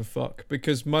much of a fuck,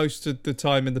 because most of the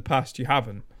time in the past you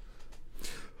haven't.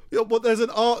 Yeah, well, there's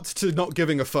an art to not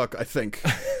giving a fuck, I think.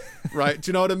 Right? Do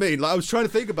you know what I mean? Like, I was trying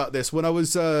to think about this when I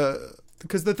was.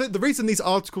 Because the reason these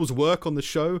articles work on the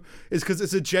show is because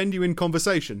it's a genuine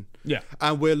conversation. Yeah.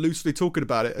 And we're loosely talking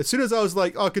about it. As soon as I was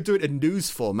like, I could do it in news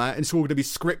format and it's all going to be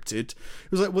scripted, it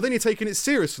was like, well, then you're taking it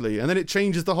seriously, and then it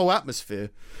changes the whole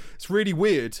atmosphere. It's really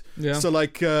weird. Yeah. So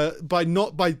like,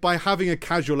 by having a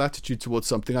casual attitude towards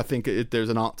something, I think there's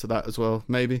an art to that as well,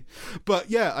 maybe.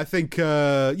 But yeah, I think,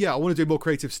 I want to do more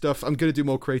creative stuff. I'm going to do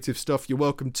more creative stuff. You're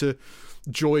welcome to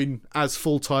join as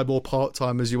full-time or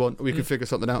part-time as you want. We can figure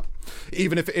something out,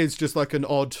 even if it is just like an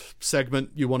odd segment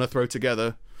you want to throw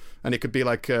together, and it could be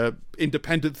like a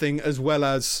independent thing as well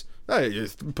as, hey, you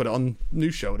put it on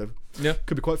news show or whatever. Yeah,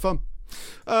 could be quite fun.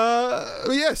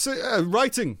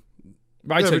 Writing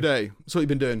every day. That's what you've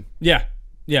been doing. Yeah.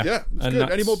 It's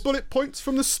good. Any more bullet points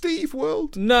from the Steve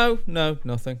world? No,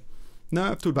 nothing. No,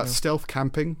 I've talked about stealth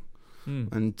camping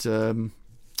and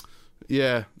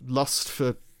lust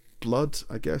for blood,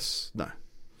 I guess. No,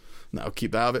 I'll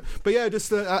keep that out of it. But yeah,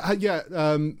 just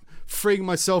freeing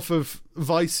myself of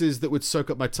vices that would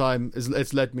soak up my time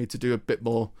has led me to do a bit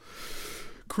more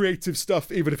creative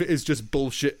stuff, even if it is just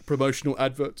bullshit promotional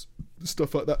adverts,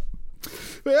 stuff like that.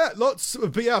 But yeah,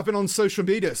 I've been on social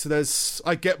media, so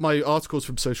I get my articles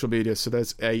from social media, so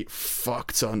there's a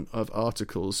fuck ton of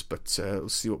articles, but we'll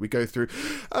see what we go through.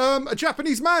 A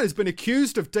Japanese man has been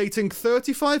accused of dating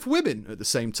 35 women at the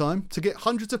same time to get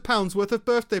hundreds of pounds worth of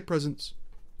birthday presents.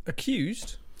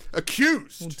 Accused? Well,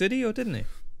 did he or didn't he?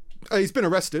 He's been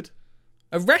arrested.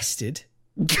 Arrested?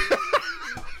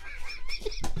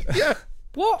 Yeah.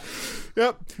 What?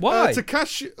 Yep. Why?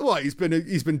 Tekashi. Why? He's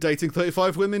been dating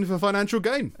 35 women for financial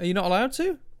gain. Are you not allowed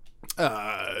to?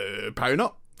 Apparently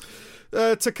not.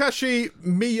 Takashi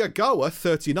Miyagawa,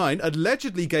 39,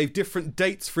 allegedly gave different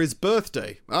dates for his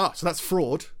birthday. So that's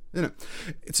fraud, isn't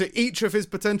it? To each of his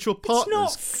potential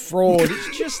partners. It's not fraud.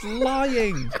 It's just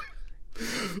lying.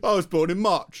 I was born in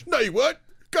March. No, you weren't.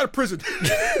 Go to prison.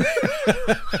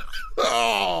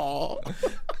 Oh.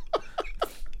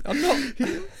 I'm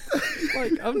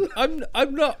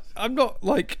not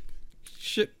like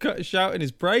shouting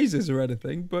his praises or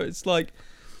anything, but it's like,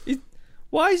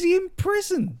 why is he in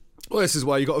prison? Well, this is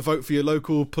why you got to vote for your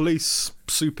local police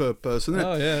super person, isn't it?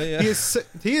 Oh, yeah.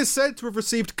 He is said to have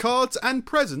received cards and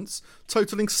presents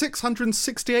totalling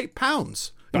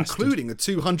 £668, including a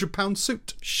 £200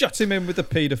 suit. Shut him in with the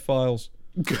paedophiles.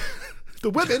 The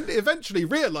women eventually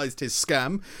realised his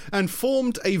scam and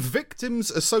formed a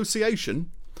victims association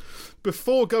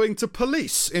before going to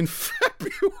police in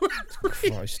February.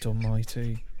 Christ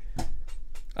almighty.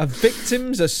 A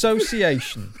victims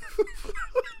association.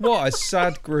 What a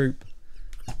sad group.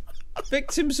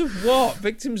 Victims of what?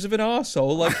 Victims of an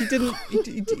arsehole? Like he didn't.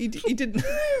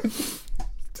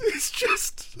 It's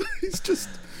just.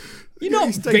 You're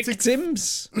not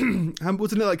victims. And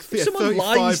wasn't it like if someone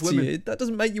 35 lies women? to you, that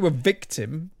doesn't make you a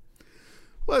victim.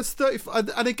 Well, it's 35,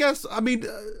 and I guess think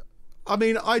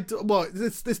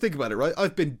about it, right?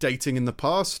 I've been dating in the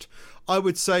past. I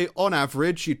would say, on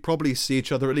average, you'd probably see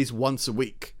each other at least once a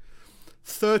week.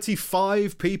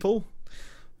 35 people.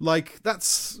 Like,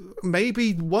 that's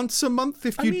maybe once a month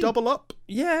if you double up.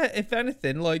 Yeah, if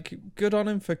anything, like, good on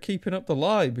him for keeping up the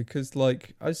lie, because,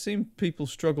 like, I've seen people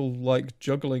struggle, like,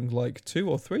 juggling, like, 2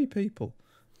 or 3 people,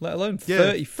 let alone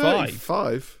 35.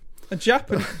 35. And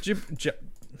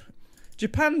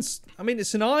Japan's, I mean,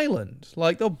 it's an island.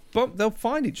 Like, they'll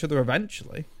find each other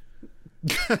eventually.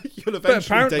 But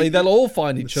apparently they'll all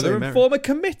find each other and form a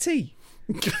committee.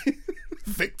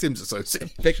 Victims Association.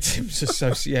 Victims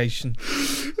Association.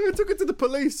 They took it to the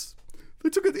police.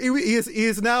 He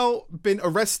has now been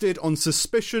arrested on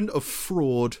suspicion of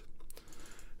fraud.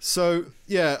 So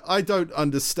yeah, I don't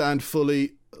understand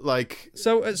fully. Like,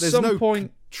 so at some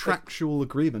point, contractual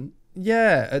agreement.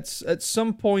 Yeah, at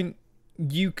some point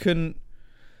you can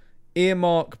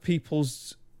earmark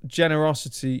people's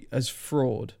generosity as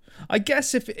fraud. I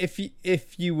guess if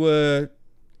you were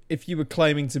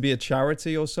claiming to be a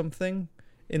charity or something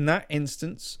in that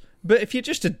instance, but if you're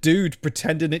just a dude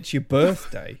pretending it's your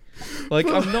birthday, like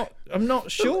I'm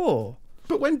not sure.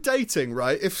 But when dating,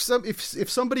 right? If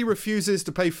somebody refuses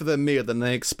to pay for their meal, then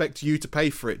they expect you to pay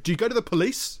for it. Do you go to the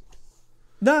police?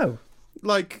 No.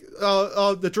 Like,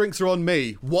 the drinks are on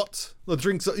me. What? The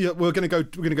drinks? We're gonna go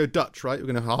Dutch, right? We're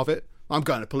gonna halve it. I'm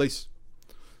going to police.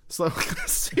 So it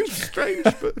seems strange,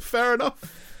 but fair enough.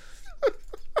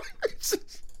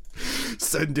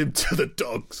 Send him to the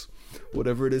dogs,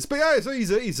 whatever it is. But yeah, so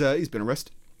he's been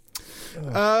arrested.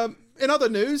 In other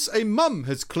news, a mum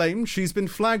has claimed she's been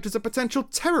flagged as a potential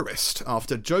terrorist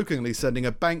after jokingly sending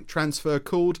a bank transfer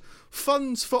called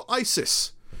Funds for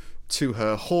ISIS to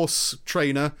her horse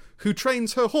trainer, who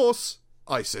trains her horse,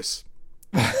 ISIS.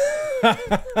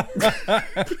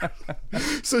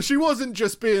 So she wasn't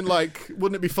just being like,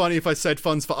 wouldn't it be funny if I said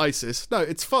funds for ISIS? No,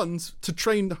 it's funds to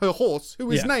train her horse,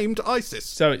 who is named ISIS.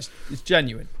 So it's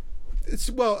genuine.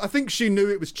 Well, I think she knew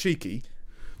it was cheeky,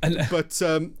 but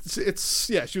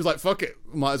she was like, fuck it,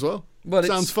 might as well. Well,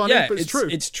 sounds funny, but it's true.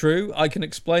 It's true. I can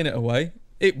explain it away.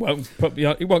 It won't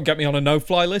get me on a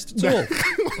no-fly list at all.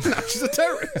 No, she's a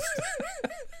terrorist.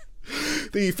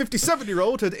 The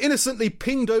 57-year-old had innocently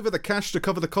pinged over the cash to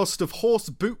cover the cost of horse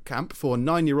boot camp for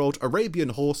 9-year-old Arabian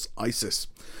horse Isis.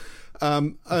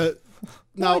 Now,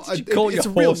 why did you call your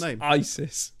horse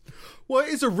Isis? Well, it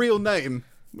is a real name,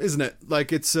 isn't it?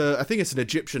 Like, it's I think it's an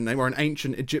Egyptian name or an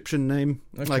ancient Egyptian name.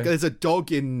 Okay. Like, there's a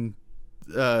dog in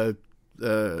the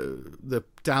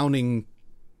Downing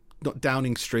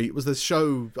Street. It was the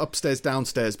show Upstairs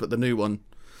Downstairs, but the new one.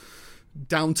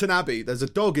 Downton Abbey. There's a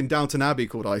dog in Downton Abbey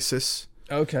called Isis.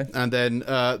 Okay. And then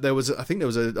there was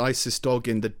an ISIS dog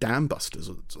in the Dam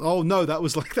Busters. Oh no, that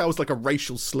was like a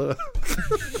racial slur.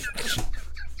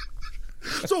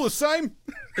 It's all the same.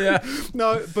 Yeah.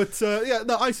 No, but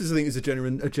ISIS I think is a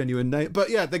genuine name. But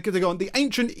yeah, they go on. The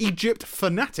ancient Egypt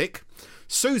fanatic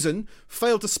Susan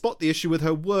failed to spot the issue with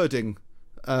her wording.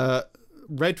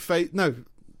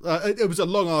 It was a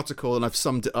long article and I've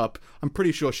summed it up. I'm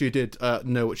pretty sure she did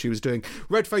know what she was doing.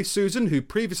 Red-faced Susan, who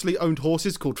previously owned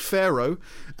horses called Pharaoh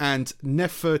and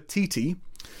Nefertiti,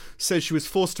 says she was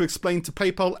forced to explain to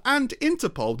PayPal and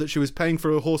Interpol that she was paying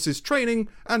for her horse's training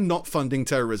and not funding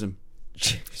terrorism.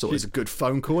 It's always a good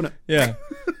phone call, isn't it? Yeah.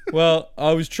 Well,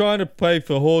 I was trying to pay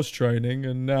for horse training,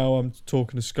 and now I'm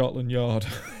talking to Scotland Yard.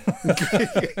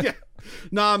 Yeah.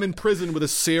 No, I'm in prison with a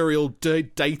serial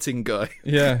dating guy.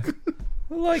 Yeah.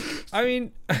 Like, I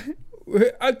mean,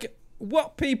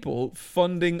 what people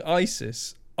funding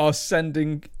ISIS are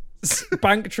sending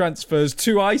bank transfers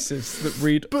to ISIS that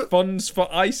read funds for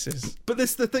ISIS? But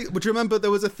this the thing. Would you remember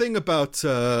there was a thing about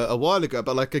a while ago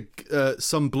about like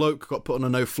some bloke got put on a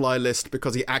no-fly list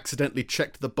because he accidentally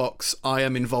checked the box "I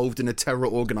am involved in a terror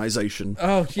organization."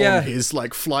 Oh yeah, on his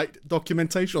like flight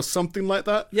documentation or something like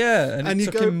that. Yeah, and it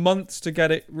took him months to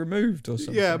get it removed or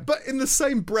something. Yeah, but in the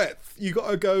same breath, you got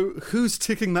to go, who's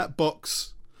ticking that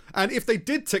box? And if they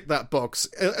did tick that box,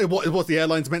 what the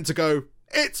airline's meant to go?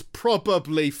 It's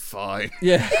probably fine.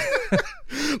 Yeah.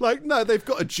 Like, no, they've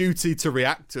got a duty to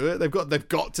react to it. They've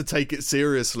got to take it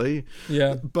seriously.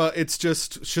 Yeah. But it's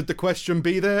just, should the question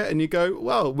be there? And you go,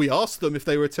 well, we asked them if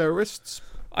they were terrorists.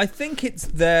 I think it's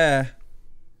there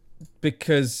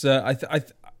because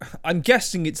I'm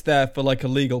guessing it's there for like a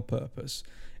legal purpose.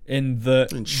 In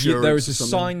that there is a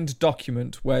signed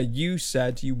document where you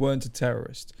said you weren't a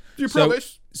terrorist. You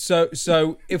promise? So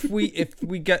if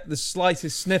we get the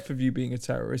slightest sniff of you being a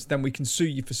terrorist, then we can sue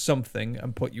you for something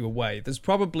and put you away. It's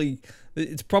probably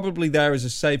there as a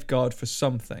safeguard for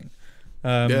something.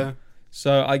 Yeah.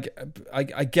 So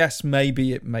I guess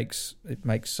maybe it makes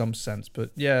some sense, but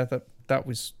yeah, that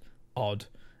was odd.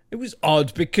 It was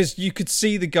odd because you could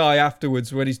see the guy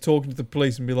afterwards when he's talking to the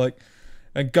police and be like,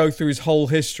 and go through his whole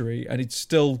history, and he's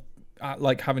still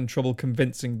like having trouble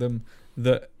convincing them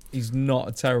that he's not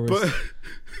a terrorist.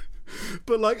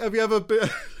 But like, have you ever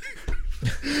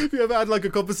had like a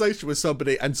conversation with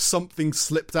somebody and something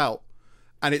slipped out,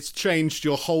 and it's changed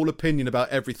your whole opinion about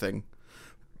everything,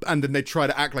 and then they try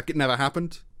to act like it never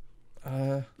happened?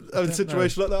 Like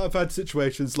that. I've had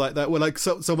situations like that where like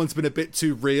someone's been a bit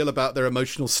too real about their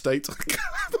emotional state.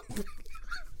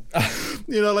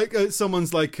 You know, like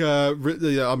someone's like,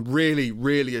 I'm really,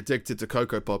 really addicted to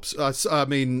Cocoa Pops. I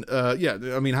mean,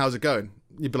 how's it going?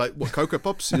 You'd be like, what, Cocoa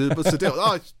Pops? What's the deal?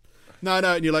 Oh, no.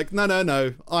 And you're like,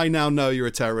 no. I now know you're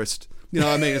a terrorist. You know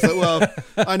what I mean? It's like, well,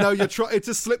 I know you're trying. It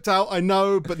just slipped out. I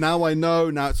know, but now I know.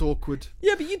 Now it's awkward.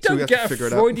 Yeah, but you don't get a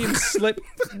Freudian slip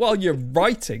while you're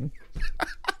writing.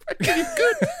 You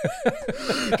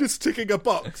could. Just ticking a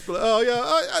box. But oh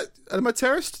yeah, am I a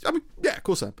terrorist? I mean, yeah, of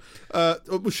course I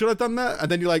am. Should I have done that?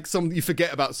 And then you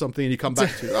forget about something and you come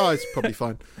back to it. Oh, it's probably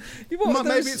fine.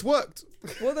 Maybe it's worked.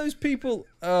 What are those people?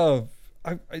 Oh,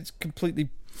 it's completely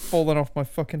fallen off my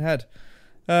fucking head.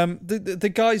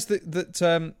 The guys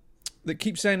that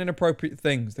keep saying inappropriate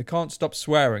things. They can't stop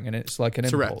swearing, and it's like an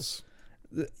impulse.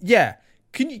 Yeah.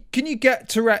 Can you get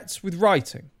Tourette's with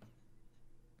writing?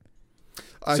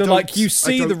 So like you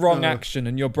see the wrong action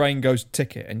and your brain goes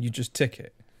tick it, and you just tick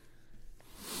it.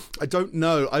 I don't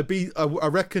know. I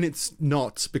reckon it's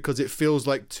not, because it feels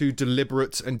like too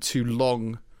deliberate and too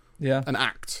long. Yeah. An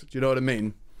act. Do you know what I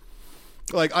mean?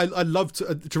 Like I love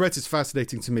Tourette's is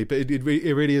fascinating to me, but it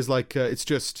really is like it's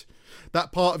just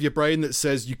that part of your brain that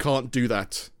says you can't do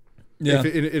that. Yeah.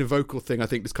 In a vocal thing, I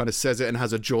think this kind of says it and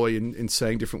has a joy in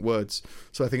saying different words.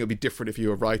 So I think it'd be different if you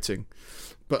were writing,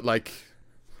 but like.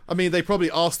 I mean, they probably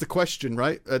ask the question,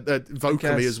 right?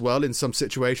 Vocally as well in some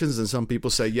situations, and some people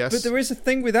say yes. But there is a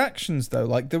thing with actions, though.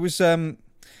 Like there was, there's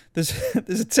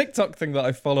a TikTok thing that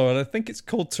I follow, and I think it's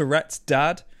called Tourette's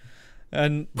Dad,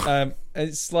 and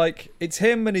it's like it's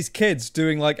him and his kids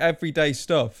doing like everyday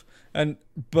stuff,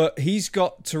 but he's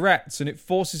got Tourette's, and it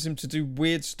forces him to do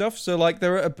weird stuff. So like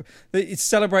it's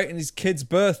celebrating his kid's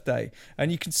birthday,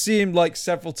 and you can see him like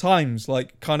several times,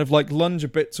 like kind of like lunge a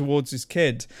bit towards his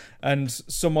kid, and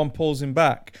someone pulls him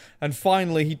back, and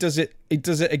finally he does it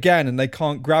again, and they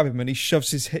can't grab him, and he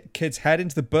shoves his kid's head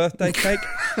into the birthday cake.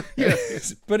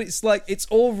 But it's like it's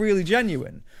all really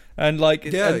genuine, and like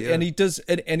and he does,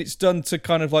 and it's done to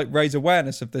kind of like raise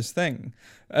awareness of this thing,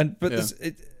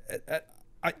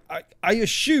 I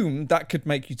assume that could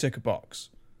make you tick a box.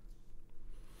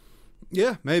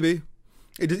 Yeah, maybe.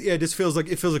 It just feels like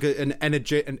an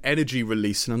energy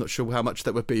release, and I'm not sure how much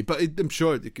that would be, but I'm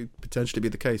sure it could potentially be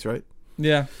the case, right?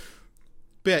 Yeah.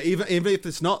 But yeah, even if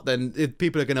it's not, then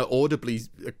people are going to audibly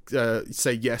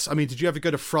say yes. I mean, did you ever go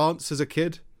to France as a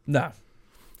kid? No.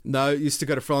 No, I used to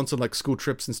go to France on like school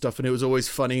trips and stuff, and it was always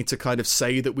funny to kind of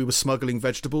say that we were smuggling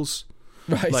vegetables.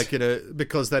 Right. Like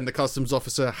because then the customs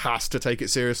officer has to take it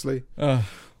seriously.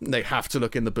 They have to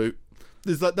look in the boot.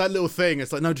 There's like that little thing.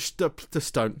 It's like, no, just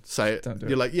don't say it.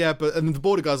 You're like, yeah, but and the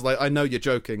border guy's like, I know you're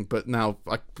joking, but now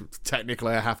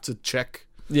technically I have to check.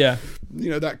 Yeah.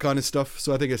 You know, that kind of stuff.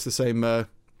 So I think it's the same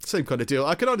Same kind of deal.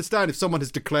 I can understand if someone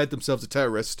has declared themselves a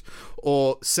terrorist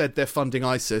or said they're funding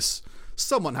ISIS,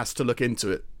 someone has to look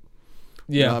into it.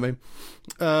 Yeah. You know what I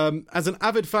mean? As an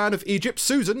avid fan of Egypt,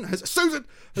 Susan has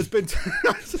been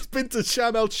has been to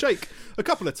Sharm el-Sheikh a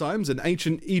couple of times, and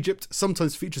ancient Egypt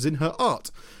sometimes features in her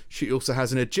art. She also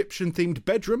has an Egyptian-themed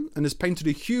bedroom and has painted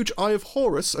a huge Eye of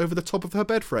Horus over the top of her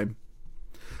bed frame.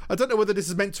 I don't know whether this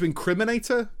is meant to incriminate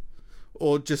her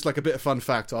or just like a bit of fun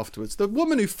fact afterwards. The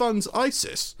woman who funds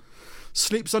ISIS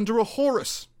sleeps under a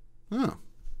Horus. Oh.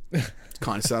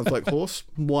 Kind of sounds like horse.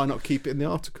 Why not keep it in the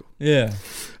article? Yeah.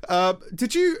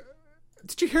 Did you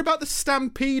hear about the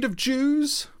stampede of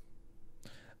Jews?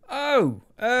 Oh,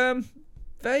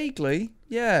 vaguely.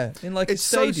 Yeah, in like It's a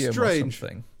stadium so strange. or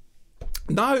something.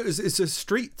 No, it's a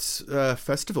street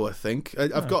festival, I think.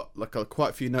 I've got like quite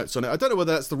a few notes on it. I don't know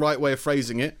whether that's the right way of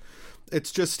phrasing it.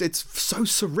 It's so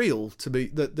surreal to me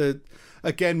that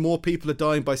again more people are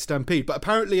dying by stampede. But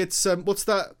apparently it's what's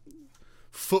that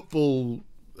football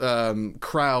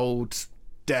crowd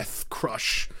death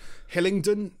crush?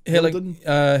 Hillsborough,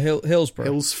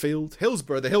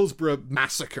 the Hillsborough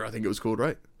massacre, I think it was called,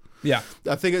 right? Yeah,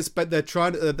 I think it's, but they're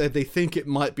trying to, they think it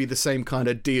might be the same kind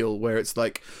of deal where it's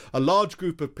like a large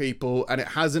group of people and it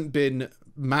hasn't been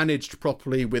managed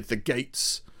properly with the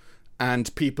gates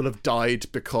and people have died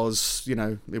because, you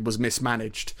know, it was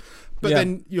mismanaged. But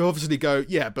then you obviously go,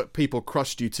 yeah, but people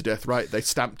crushed you to death, right? They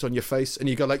stamped on your face, and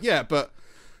you go like, yeah, but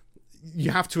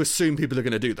you have to assume people are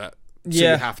going to do that. So you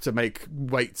have to make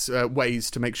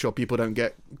ways to make sure people don't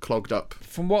get clogged up.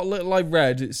 From what little I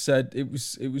read, it said it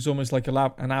was almost like an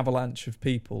avalanche of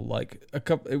people. Like a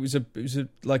couple, it was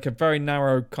like a very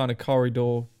narrow kind of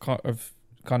corridor, kind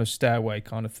of stairway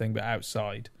kind of thing, but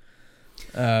outside.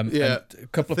 And a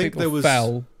couple of people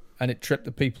fell, and it tripped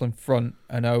the people in front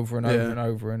and over and over and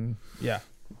over, and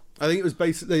I think it was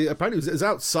basically, apparently it was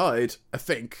outside, I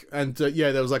think, and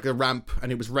there was like a ramp,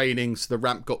 and it was raining, so the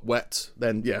ramp got wet.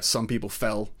 Then some people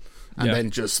fell, and then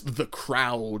just the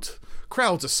crowds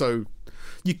are so,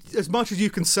 as much as you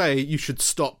can say you should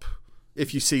stop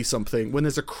if you see something, when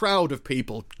there's a crowd of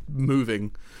people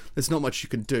moving, there's not much you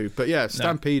can do. But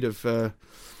stampede of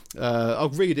I'll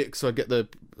read it so I get the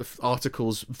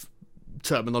article's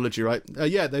terminology right.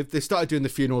 They started doing the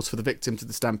funerals for the victims of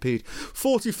the stampede.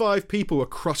 45 people were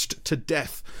crushed to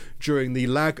death during the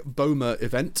Lag Boma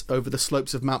event over the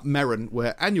slopes of Mount Meron,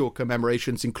 where annual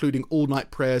commemorations including all-night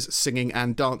prayers, singing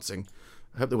and dancing.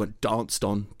 I hope they weren't danced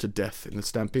on to death in the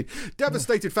stampede.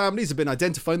 Devastated families have been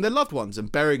identifying their loved ones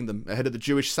and burying them ahead of the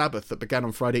Jewish Sabbath that began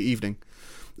on Friday evening.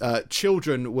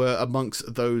 Children were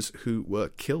amongst those who were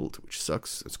killed, which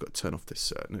sucks. It's got to turn off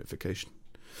this notification.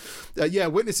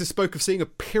 Witnesses spoke of seeing a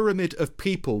pyramid of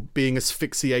people being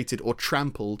asphyxiated or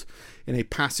trampled in a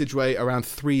passageway around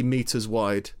 3 meters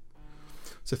wide.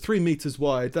 So 3 meters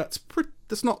wide, that's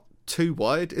not too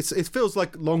wide. It feels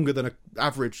like longer than an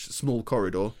average small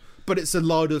corridor, but it's a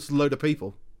load of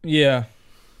people. Yeah.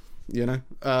 You know,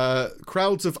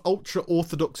 crowds of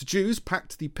ultra-Orthodox Jews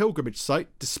packed the pilgrimage site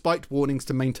despite warnings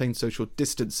to maintain social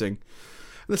distancing.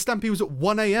 And the stampede was at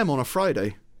 1 a.m. on a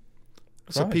Friday.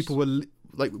 Christ. So people were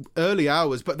like early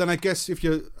hours, but then I guess I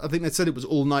think they said it was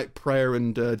all night prayer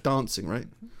and dancing, right?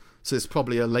 So it's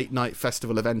probably a late night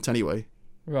festival event anyway.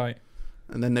 Right.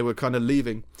 And then they were kind of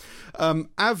leaving.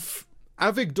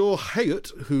 Avigdor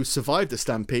Hayut, who survived the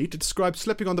stampede, described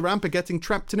slipping on the ramp and getting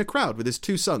trapped in a crowd with his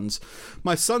 2 sons.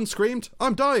 My son screamed,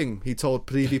 "I'm dying," he told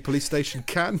Plivi police station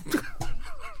Cannes.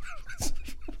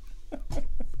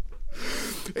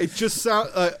 It just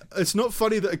it's not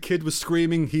funny that a kid was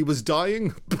screaming he was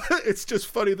dying, but it's just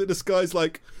funny that this guy's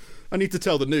like, I need to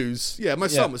tell the news. Yeah, my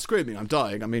son was screaming, I'm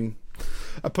dying. I mean,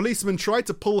 a policeman tried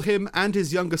to pull him and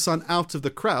his younger son out of the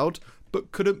crowd,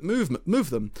 but couldn't move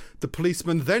them. The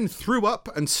policeman then threw up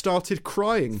and started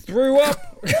crying. Threw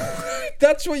up?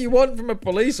 That's what you want from a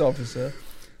police officer.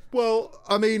 Well,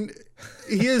 I mean,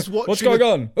 he is watching... What's going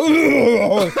on?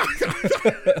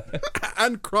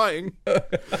 And crying.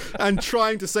 And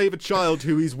trying to save a child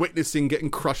who he's witnessing getting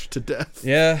crushed to death.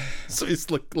 Yeah. So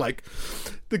it's like...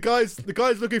 The guy's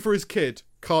looking for his kid,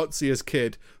 can't see his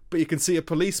kid, but you can see a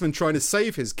policeman trying to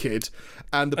save his kid,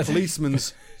 and the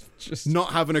policeman's just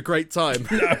not having a great time.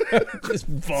 No, just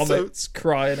vomits,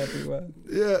 crying everywhere.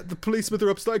 Yeah, the policeman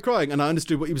threw up, started crying, and I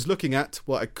understood what he was looking at,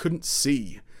 what I couldn't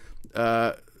see.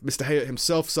 Mr. Hayut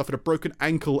himself suffered a broken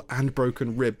ankle and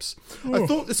broken ribs. I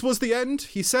thought this was the end,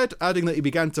 he said, adding that he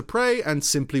began to pray and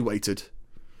simply waited.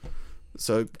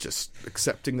 So, just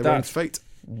accepting their own fate.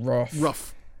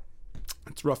 Rough.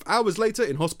 It's rough. Hours later,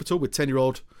 in hospital with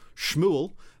 10-year-old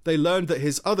Shmuel, they learned that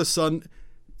his other son,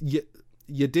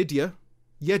 Yedidia,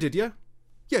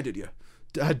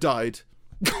 had died.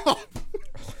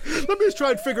 Let me just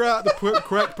try and figure out the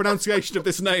correct pronunciation of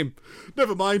this name.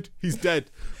 Never mind, he's dead.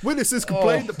 Witnesses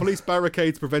complained that police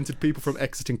barricades prevented people from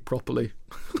exiting properly.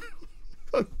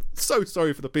 I'm so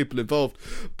sorry for the people involved,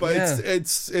 but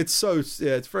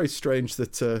it's very strange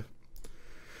that.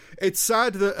 It's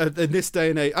sad that in this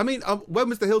day and age. I mean, when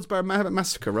was the Hillsborough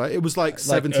Massacre? Right, it was like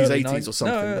 70s, 80s, or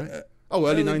something. Right?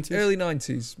 Early 90s, early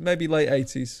 90s, maybe late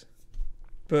 80s.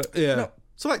 But yeah,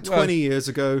 so like 20 years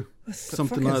ago,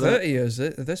 something like that. 30 years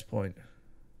at this point,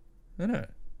 isn't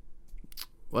it?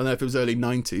 Well, no, if it was early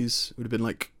 90s, it would have been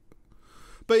like.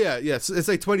 But yeah, so let's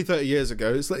say 20, 30 years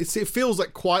ago. It's like it feels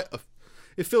like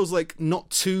it feels like not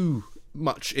too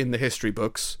much in the history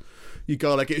books. You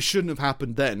go like it shouldn't have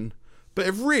happened then, but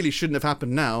it really shouldn't have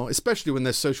happened now, especially when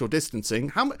there's social distancing.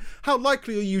 How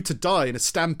likely are you to die in a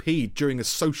stampede during a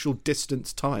social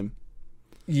distance time?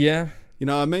 Yeah, you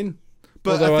know what I mean.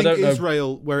 But I think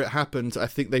Israel, where it happened, I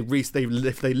think they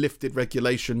lifted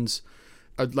regulations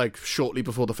like shortly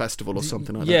before the festival or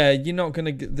something like that. Yeah, you're not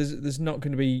gonna. There's not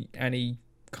going to be any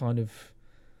kind of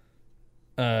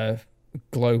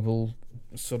global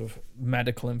sort of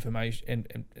medical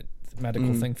information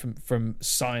medical thing from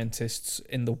scientists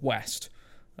in the West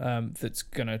that's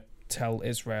going to tell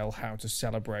Israel how to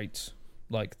celebrate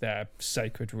like their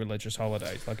sacred religious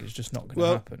holidays. Like it's just not going to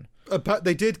happen.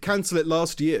 They did cancel it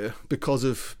last year because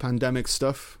of pandemic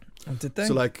stuff. Oh, did they?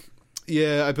 So like,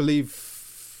 yeah, I believe,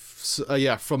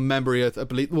 from memory, I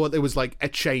believe it was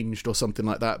like changed or something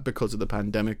like that because of the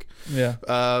pandemic. Yeah.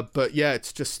 But yeah,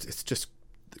 it's just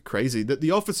crazy that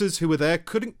the officers who were there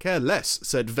couldn't care less,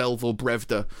 said Velvel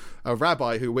Brevda, a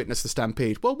rabbi who witnessed the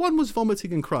stampede. Well, one was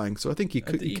vomiting and crying, so I think he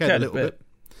cared a little bit.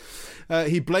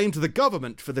 He blamed the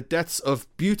government for the deaths of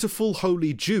beautiful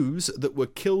holy Jews that were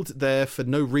killed there for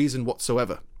no reason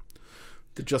whatsoever.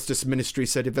 The Justice Ministry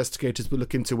said investigators will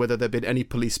look into whether there had been any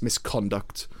police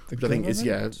misconduct, which I think is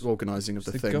organising of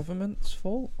the thing. The government's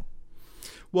fault?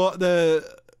 Well,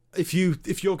 if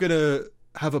you're going to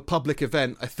have a public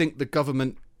event, I think the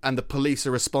government and the police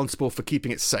are responsible for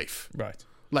keeping it safe. Right.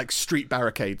 Like street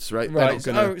barricades, right? Right.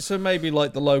 So maybe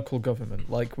like the local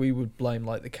government, like we would blame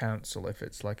like the council if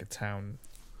it's like a town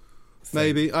thing.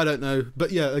 Maybe, I don't know.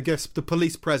 But yeah, I guess the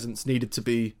police presence needed to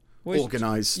be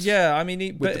organised. Yeah, I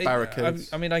mean, with the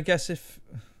barricades. I mean, I guess if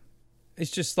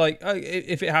it's just like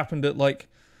if it happened at like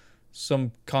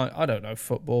some kind, I don't know,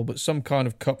 football, but some kind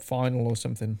of cup final or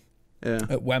something,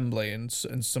 at Wembley, and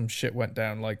some shit went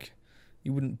down, like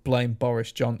you wouldn't blame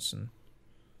Boris Johnson.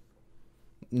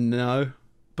 No,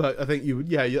 but I think you would.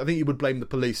 Yeah, I think you would blame the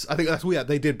police. I think that's weird.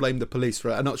 They did blame the police for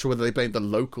it. I'm not sure whether they blamed the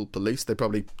local police. They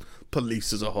probably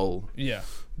police as a whole. Yeah,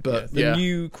 but the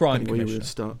new crime commissioner.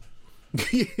 Start.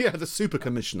 Yeah, the super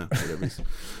commissioner,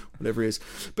 whatever he is.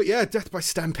 But yeah, death by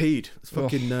stampede. It's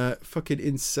fucking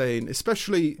insane.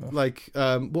 Especially like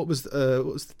what was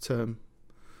the term?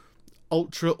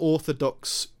 Ultra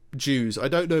Orthodox Jews. I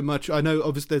don't know much. I know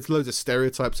obviously there's loads of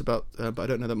stereotypes about, but I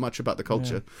don't know that much about the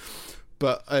culture. Yeah.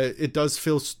 But it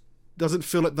doesn't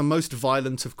feel like the most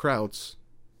violent of crowds.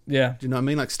 Yeah, do you know what I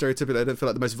mean? Like stereotypically, they don't feel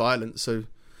like the most violent. So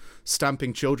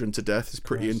stamping children to death is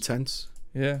pretty intense.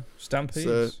 Yeah, stampedes.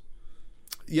 So,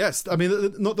 yes, I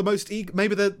mean not the most eager.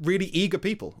 Maybe they're really eager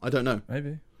people. I don't know.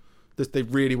 Maybe they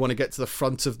really want to get to the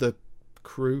front of the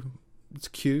crew. It's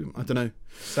cute. I don't know.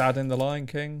 Sad in The Lion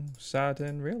King. Sad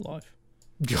in real life.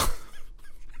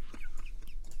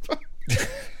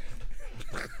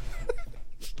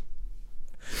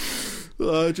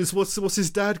 Just what's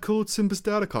his dad called? Simba's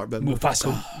dad? I can't remember.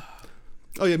 Mufasa.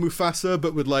 Oh yeah, Mufasa,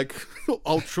 but with like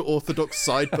ultra orthodox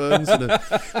sideburns and I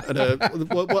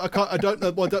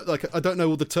don't know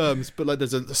all the terms, but like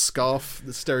there's a scarf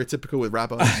that's stereotypical with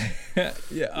rabbis.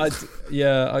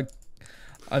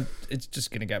 It's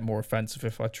just gonna get more offensive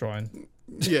if I try and.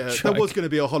 Yeah, there was going to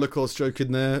be a Holocaust joke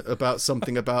in there about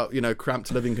something about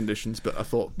cramped living conditions, but I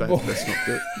thought let's not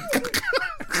do it.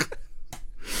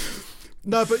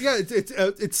 No, but yeah,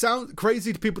 it sounds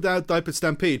crazy to people that died by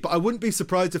stampede, but I wouldn't be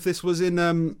surprised if this was in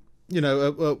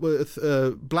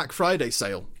Black Friday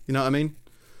sale. You know what I mean?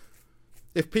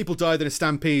 If people died in a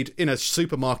stampede in a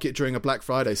supermarket during a Black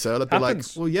Friday sale, I'd be like,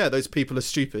 well, yeah, those people are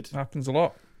stupid. Happens a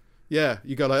lot. Yeah,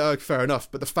 you go like, oh, fair enough.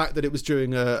 But the fact that it was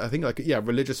during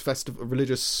religious festival,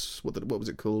 what was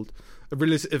it called? A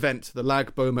religious event, the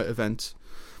Lag Boma event,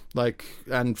 like,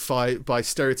 and by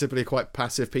stereotypically quite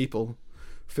passive people,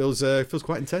 feels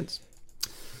quite intense.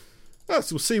 So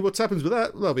we'll see what happens with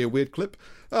that. That'll be a weird clip.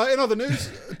 In other news,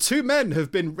 2 men have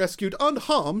been rescued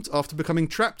unharmed after becoming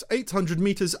trapped 800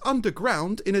 metres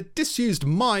underground in a disused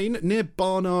mine near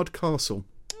Barnard Castle.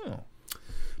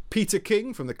 Peter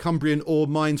King from the Cumbrian Ore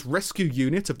Mines Rescue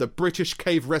Unit of the British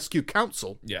Cave Rescue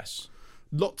Council. Yes.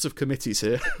 Lots of committees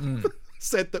here.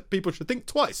 Said that people should think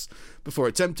twice before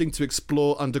attempting to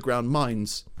explore underground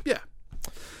mines. Yeah.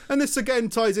 And this again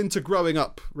ties into growing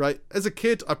up, right? As a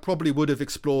kid, I probably would have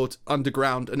explored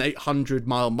underground an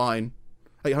 800-mile mine.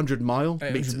 800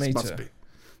 meters must be.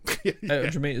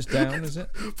 800 meters down, is it?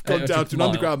 Gone down to an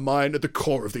underground mine at the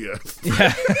core of the earth.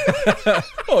 Yeah.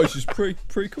 Oh, this is pretty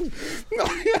cool.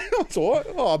 Yeah, that's all right.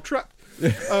 Oh, I'm trapped.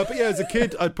 But yeah, as a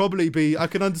kid, I'd probably be. I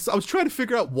was trying to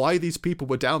figure out why these people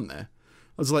were down there.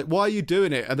 I was like, why are you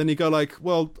doing it? And then you go like,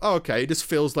 well, okay, it just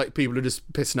feels like people are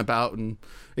just pissing about and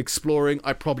exploring.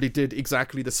 I probably did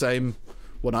exactly the same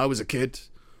when I was a kid.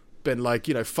 Been like,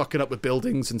 fucking up with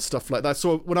buildings and stuff like that.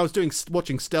 So when I was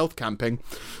watching stealth camping,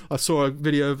 I saw a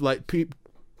video of like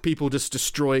people just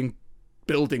destroying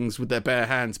buildings with their bare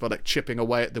hands by like chipping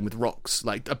away at them with rocks,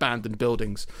 like abandoned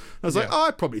buildings. I was like, oh,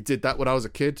 I probably did that when I was a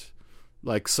kid.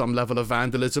 Like some level of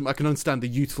vandalism. I can understand the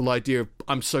youthful idea of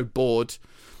I'm so bored,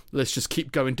 let's just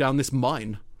keep going down this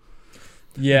mine.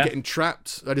 Yeah. Getting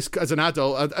trapped. I just, as an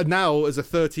adult, now as a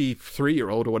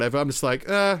 33-year-old or whatever, I'm just like,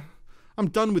 I'm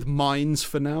done with mines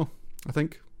for now, I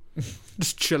think.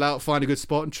 Just chill out, find a good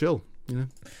spot and chill,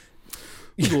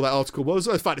 That's all that article was.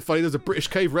 I find it funny, there's a British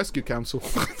Cave Rescue Council.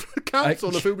 A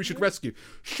council of who we should rescue.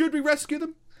 Should we rescue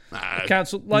them? A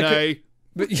council, like nay.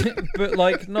 But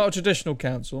like not a traditional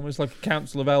council, almost like a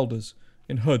council of elders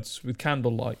in hoods with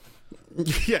candlelight.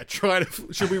 Yeah,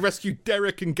 should we rescue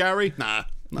Derek and Gary? Nah,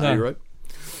 no. You're right.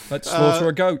 Let's slaughter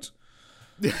a goat.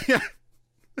 Yeah.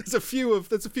 There's a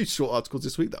few short articles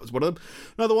this week. That was one of them.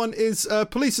 Another one is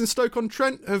police in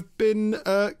Stoke-on-Trent have been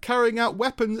carrying out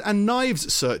weapons and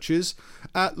knives searches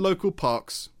at local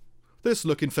parks. They're just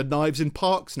looking for knives in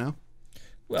parks now.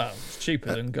 Well, it's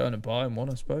cheaper than going and buying one,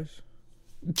 I suppose.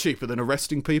 Cheaper than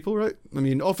arresting people, right? I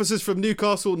mean, officers from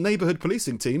Newcastle Neighbourhood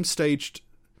Policing Team staged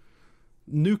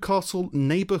Newcastle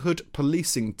Neighbourhood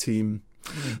Policing Team.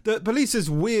 The police is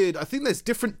weird. I think there's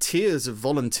different tiers of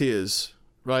volunteers,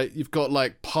 right? You've got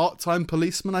like part-time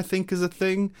policemen, I think is a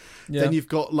thing. Yeah. Then you've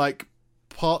got like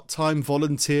part-time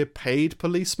volunteer paid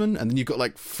policemen, and then you've got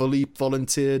like fully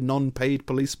volunteer non-paid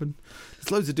policemen.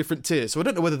 There's loads of different tiers. So I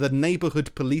don't know whether the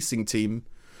Neighbourhood Policing Team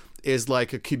is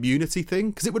like a community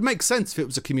thing, because it would make sense if it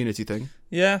was a community thing.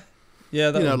 Yeah.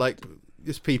 Like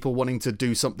just people wanting to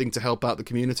do something to help out the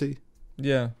community.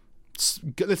 Yeah.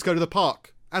 Let's go to the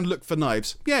park and look for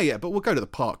knives. Yeah, but we'll go to the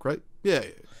park, right? Yeah.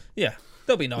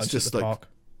 There'll be knives at the park.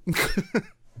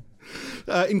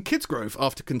 In Kidsgrove,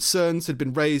 after concerns had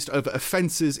been raised over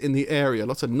offences in the area,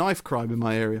 lots of knife crime in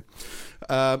my area.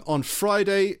 On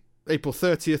Friday, April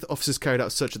 30th, officers carried out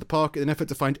a search of the park in an effort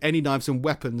to find any knives and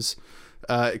weapons.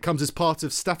 It comes as part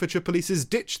of Staffordshire Police's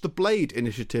Ditch the Blade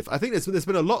initiative. I think there's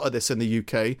been a lot of this in the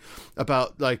UK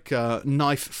about like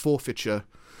knife forfeiture.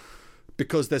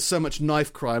 Because there's so much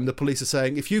knife crime, the police are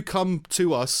saying, if you come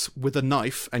to us with a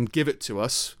knife and give it to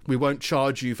us, we won't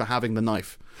charge you for having the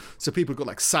knife. So people have got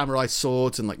like samurai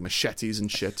swords and like machetes and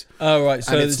shit. Oh, right.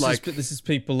 So this is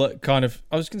people that kind of...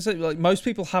 I was going to say, like, most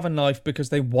people have a knife because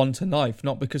they want a knife,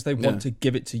 not because they want to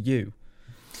give it to you.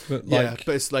 But but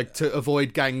it's like to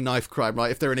avoid gang knife crime,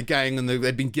 right? If they're in a gang and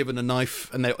they've been given a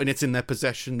knife and it's in their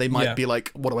possession, they might be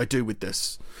like, what do I do with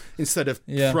this? Instead of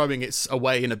throwing it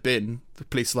away in a bin, the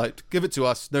police are like, give it to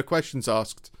us, no questions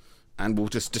asked, and we'll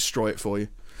just destroy it for you.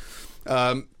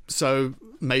 So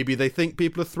maybe they think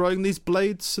people are throwing these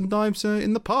blades and knives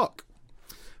in the park.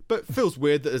 But it feels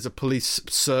weird that there's a police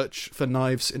search for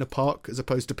knives in a park as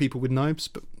opposed to people with knives.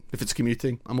 But if it's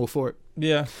commuting, I'm all for it.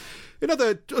 Yeah.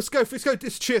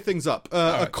 Let's cheer things up.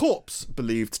 A corpse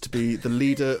believed to be the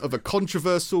leader of a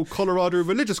controversial Colorado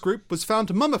religious group was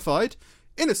found mummified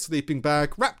in a sleeping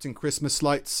bag, wrapped in Christmas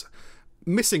lights,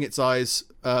 missing its eyes,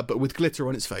 but with glitter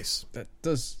on its face. That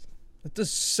does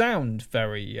sound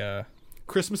very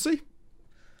Christmassy.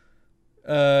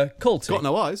 Culty. Got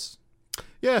no eyes.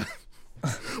 Yeah.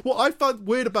 What I find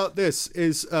weird about this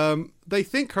is they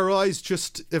think her eyes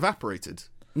just evaporated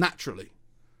naturally.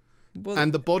 Well,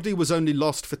 and the body was only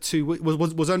lost for 2 weeks.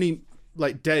 Was only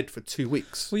like dead for 2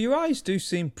 weeks. Well, your eyes do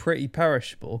seem pretty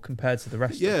perishable compared to the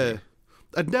rest of them.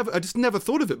 Yeah, I just never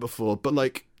thought of it before. But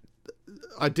like,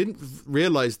 I didn't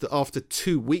realize that after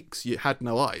 2 weeks you had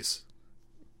no eyes.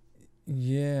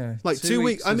 Yeah, like 2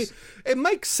 weeks. I mean, it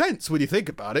makes sense when you think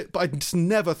about it, but I just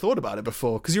never thought about it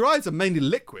before because your eyes are mainly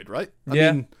liquid, right? I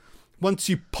mean, once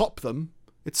you pop them,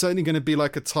 it's only going to be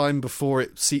like a time before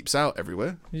it seeps out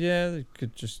everywhere. Yeah, they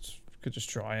could just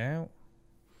dry out.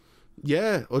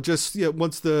 Yeah, or just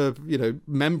once the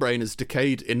membrane is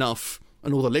decayed enough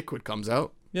and all the liquid comes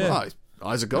out. Yeah, well,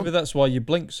 eyes are gone. Maybe that's why you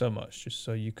blink so much, just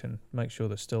so you can make sure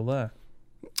they're still there.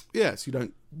 Yes, you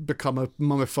don't become a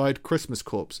mummified Christmas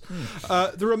corpse.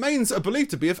 The remains are believed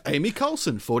to be of Amy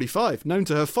Carlson, 45, known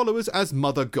to her followers as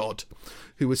Mother God,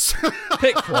 who was...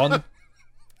 Pick one.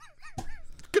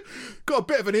 Got a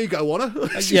bit of an ego on her.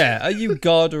 Yeah, are you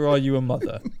God or are you a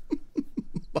mother?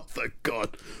 Mother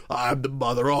God. I'm the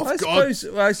mother of God.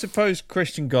 I suppose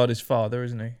Christian God is father,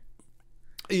 isn't he?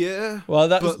 Yeah. Well,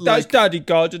 that's Daddy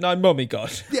God and I'm Mummy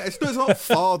God. Yeah, it's not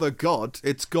Father God,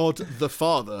 it's God the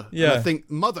Father. Yeah. And I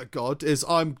think Mother God is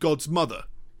I'm God's mother.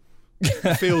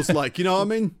 Feels like, you know what I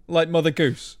mean? Like Mother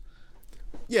Goose.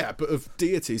 Yeah, but of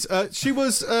deities. She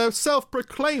was a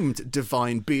self-proclaimed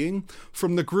divine being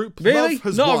from the group Really? Love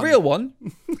Has Not Won. a real one?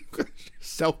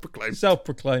 Self-proclaimed.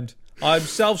 Self-proclaimed. I'm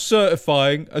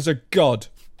self-certifying as a god.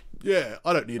 Yeah,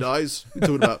 I don't need eyes. What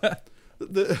are you talking about?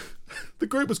 The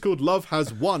group was called Love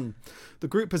Has Won. The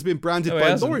group has been branded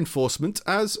by law enforcement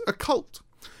as a cult.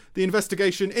 The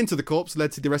investigation into the corpse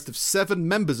led to the arrest of 7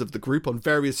 members of the group on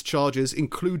various charges,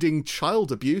 including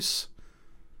child abuse.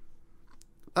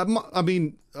 I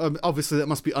mean, obviously that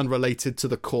must be unrelated to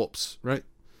the corpse, right?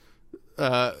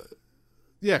 Yeah,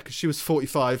 because she was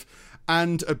 45,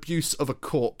 and abuse of a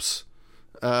corpse,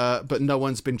 but no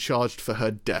one's been charged for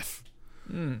her death.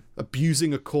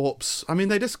 Abusing a corpse. I mean,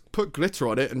 they just put glitter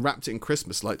on it and wrapped it in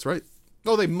Christmas lights, right?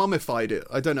 Oh, they mummified it.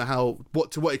 I don't know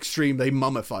to what extreme they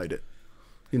mummified it.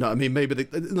 You know what I mean? Maybe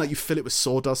like you fill it with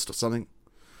sawdust or something.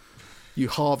 You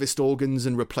harvest organs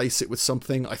and replace it with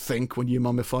something, I think, when you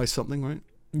mummify something, right?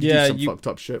 Yeah, you fucked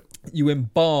up shit. You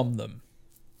embalm them.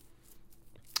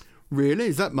 Really?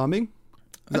 Is that mumming?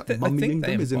 I think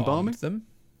they embalmed them,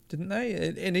 didn't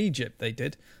they? In Egypt, they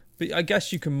did. But I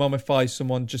guess you can mummify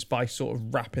someone just by sort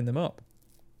of wrapping them up.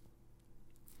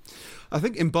 I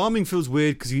think embalming feels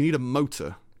weird because you need a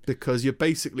motor, because you're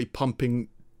basically pumping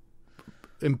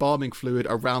embalming fluid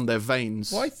around their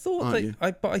veins. Well, I thought they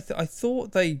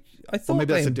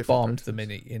embalmed them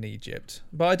in Egypt,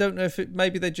 but I don't know if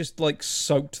maybe they just like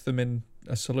soaked them in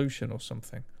a solution or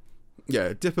something.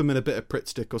 Yeah, dip them in a bit of Pritt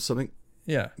stick or something.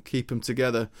 Yeah, keep them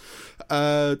together.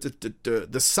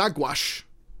 The Saguash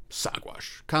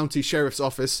County Sheriff's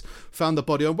Office found the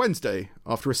body on Wednesday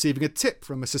after receiving a tip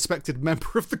from a suspected member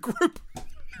of the group.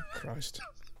 Christ,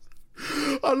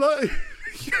 I like.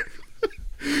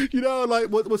 You know, like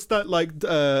what's that, like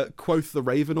Quoth the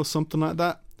Raven or something like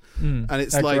that? And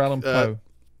it's Edgar like Allan Poe.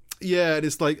 Yeah, and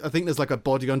it's like I think there's like a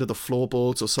body under the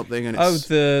floorboards or something. And it's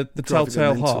the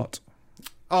Telltale Heart.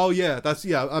 Oh yeah,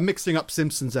 I'm mixing up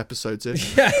Simpsons episodes here.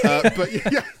 Yeah, but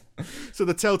yeah. So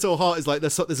the Telltale Heart is like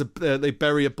they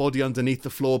bury a body underneath the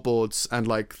floorboards, and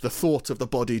like the thought of the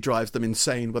body drives them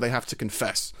insane, where they have to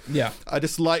confess. Yeah, I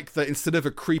just like that instead of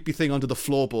a creepy thing under the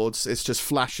floorboards, it's just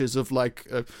flashes of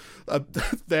like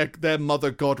their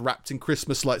mother god wrapped in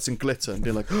Christmas lights and glitter, and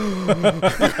being like,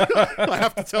 I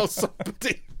have to tell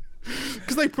somebody.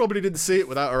 Because they probably didn't see it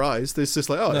without her eyes. There's just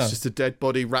like, it's just a dead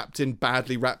body wrapped in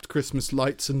badly wrapped Christmas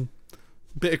lights and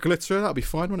a bit of glitter. That'll be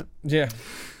fine, won't it? Yeah.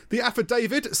 The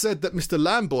affidavit said that Mr.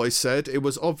 Lamboy said it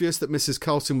was obvious that Mrs.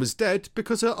 Carlson was dead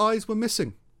because her eyes were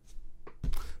missing.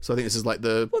 So I think this is like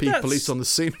the police on the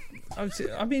scene.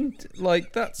 I mean,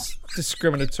 like, that's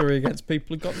discriminatory against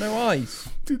people who've got no eyes.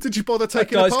 Did you bother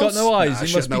taking a pulse? That guy's got no eyes.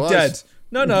 He must be dead.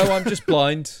 No, I'm just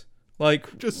blind. Like,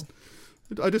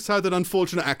 I just had an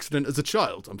unfortunate accident as a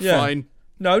child. I'm fine.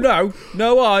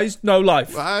 No eyes, no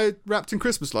life. I wrapped in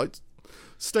Christmas lights.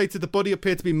 Stated the body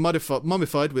appeared to be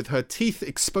mummified with her teeth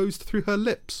exposed through her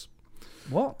lips.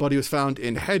 What? Body was found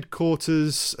in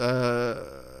headquarters.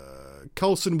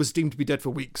 Coulson was deemed to be dead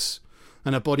for weeks,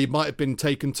 and her body might have been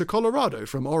taken to Colorado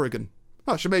from Oregon.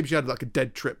 Oh, maybe she had like a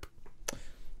dead trip.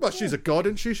 Well, she's a god,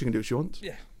 isn't she? She can do what she wants.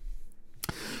 Yeah.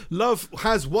 Love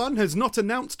Has Won has not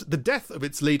announced the death of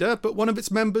its leader, but one of its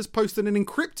members posted an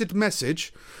encrypted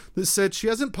message that said she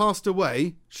hasn't passed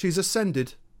away, she's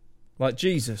ascended. Like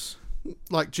Jesus.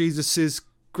 Like Jesus'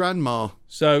 grandma.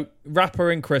 So, wrap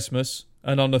her in Christmas,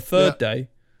 and on the third day...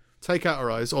 take out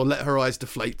her eyes, or let her eyes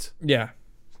deflate. Yeah.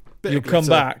 You'll come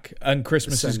back, and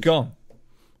Christmas is gone.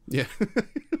 Yeah.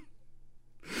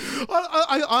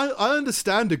 I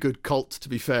understand a good cult, to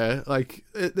be fair. Like,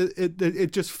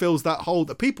 it just fills that hole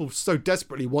that people so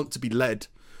desperately want to be led,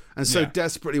 and so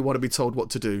desperately want to be told what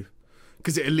to do.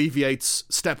 Because it alleviates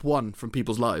step one from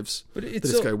people's lives. But they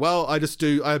just go, well, I've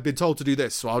been told to do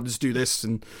this, so I'll just do this,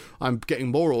 and I'm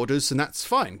getting more orders, and that's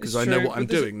fine, because I know what I'm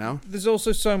doing now. There's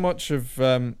also so much of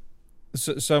who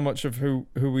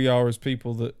we are as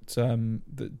people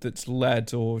that's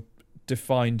led or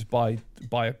defined by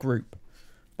a group,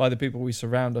 by the people we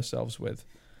surround ourselves with.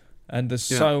 And there's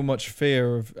so much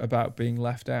fear about being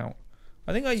left out,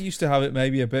 I think I used to have it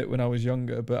maybe a bit when I was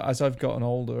younger, but as I've gotten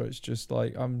older, it's just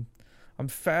like I'm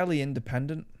fairly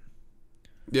independent.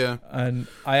 Yeah. And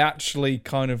I actually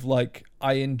kind of like,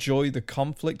 I enjoy the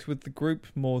conflict with the group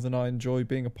more than I enjoy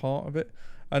being a part of it.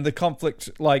 And the conflict,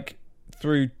 like,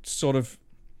 through sort of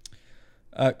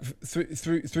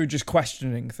through just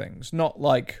questioning things, not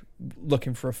like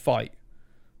looking for a fight.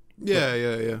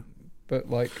 Yeah. But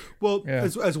like, well, yeah.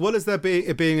 as well as there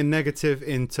being a negative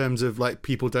in terms of like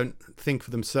people don't think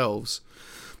for themselves,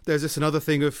 there's just another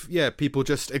thing of people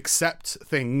just accept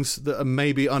things that are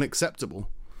maybe unacceptable.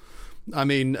 I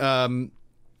mean,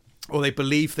 or they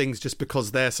believe things just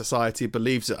because their society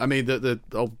believes it. I mean, the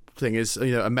whole thing is,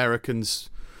 Americans,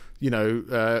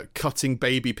 cutting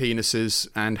baby penises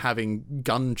and having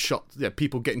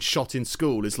people getting shot in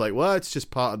school is like, well, it's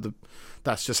just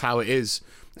that's just how it is.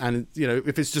 And,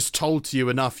 if it's just told to you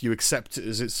enough, you accept it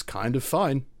as it's kind of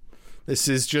fine. This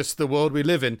is just the world we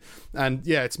live in. And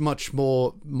it's much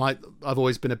more, I've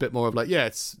always been a bit more of like,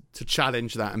 it's to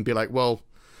challenge that and be like, well,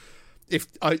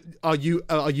 are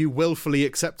you willfully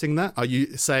accepting that? Are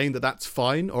you saying that that's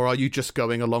fine, or are you just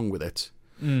going along with it?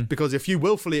 Because if you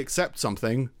willfully accept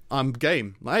something, I'm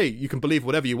game. Hey, you can believe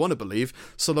whatever you want to believe,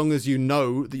 so long as you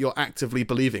know that you're actively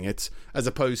believing it, as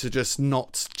opposed to just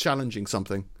not challenging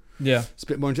something. Yeah, it's a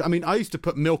bit more. I mean, I used to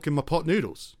put milk in my pot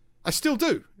noodles. I still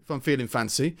do if I'm feeling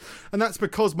fancy, and that's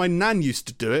because my nan used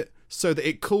to do it so that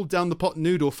it cooled down the pot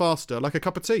noodle faster, like a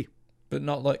cup of tea. But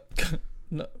not like.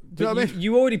 No, do you know what I mean?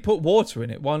 You already put water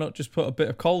in it. Why not just put a bit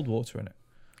of cold water in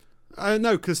it?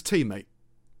 No, because tea, mate.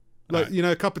 Like, right.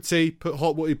 A cup of tea, put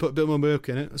hot water, you put a bit more milk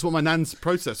in it. That's what my nan's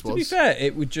process was. To be fair,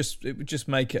 it would just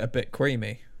make it a bit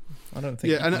creamy. I don't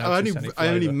think. Yeah, and I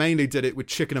only mainly did it with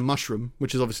chicken and mushroom,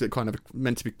 which is obviously kind of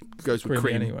meant to be goes with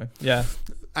cream anyway. Yeah,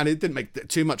 and it didn't make it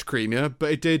too much creamier,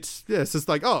 but it did. Yeah, it's just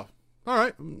like, oh, all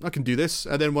right, I can do this.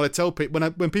 And then when I tell people,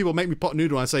 when people make me pot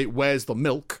noodle, and I say, "Where's the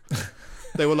milk?"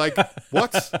 They were like,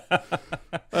 what?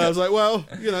 I was like, well,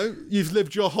 you've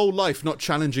lived your whole life not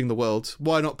challenging the world.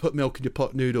 Why not put milk in your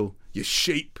pot noodle? You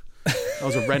sheep. I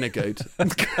was a renegade.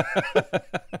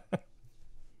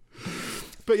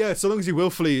 But so long as you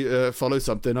willfully follow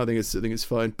something, I think it's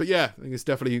fine. But I think it's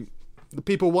definitely, the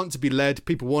people want to be led,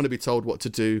 people want to be told what to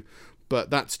do, but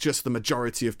that's just the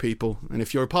majority of people. And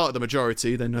if you're a part of the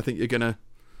majority, then I think you're going to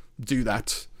do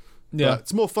that. Yeah. But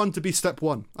it's more fun to be step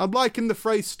one. I'm liking the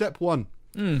phrase step one.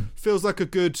 Feels like a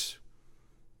good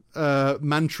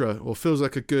mantra, or feels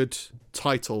like a good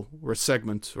title or a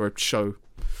segment or a show.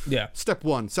 Yeah. Step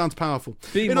one sounds powerful.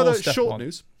 In other short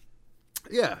news.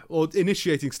 Yeah, or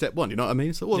initiating step one, you know what I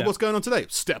mean? So what's going on today?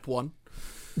 Step one.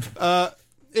 I've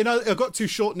got two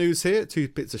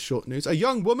bits of short news. A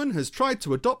young woman has tried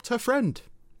to adopt her friend.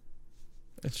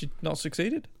 Has she not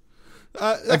succeeded?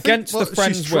 Against the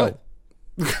friend's will.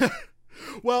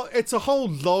 Well, it's a whole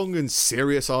long and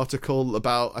serious article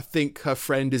about, I think her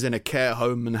friend is in a care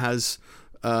home and has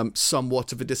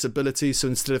somewhat of a disability. So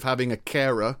instead of having a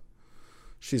carer,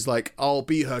 she's like, I'll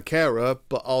be her carer,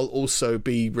 but I'll also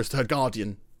be her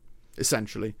guardian,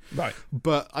 essentially. Right.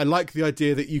 But I like the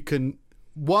idea that you can,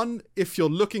 one, if you're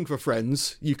looking for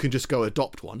friends, you can just go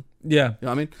adopt one. Yeah. You know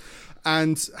what I mean?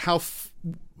 And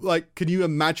can you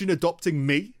imagine adopting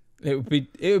me? It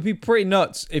would be pretty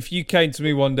nuts if you came to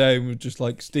me one day and were just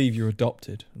like, Steve, you're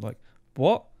adopted. I'm like,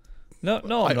 what? No,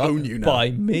 I own you now.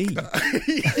 By me.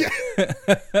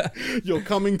 You're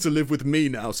coming to live with me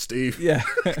now, Steve. Yeah.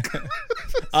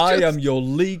 I am your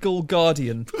legal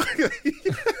guardian.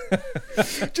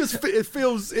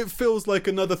 It feels like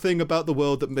another thing about the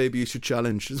world that maybe you should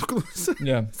challenge.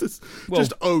 Yeah.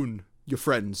 Just own your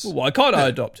friends. Well, why can't I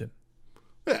adopt him?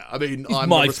 Yeah, I mean,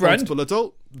 I'm a responsible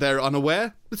adult. They're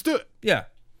unaware. Let's do it. Yeah.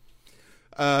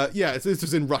 This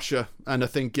was in Russia, and I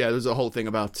think, there's a whole thing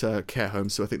about care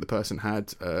homes, so I think the person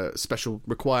had special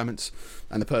requirements,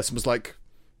 and the person was like,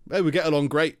 hey, we get along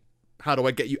great. How do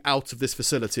I get you out of this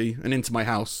facility and into my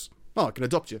house? Oh, I can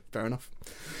adopt you. Fair enough.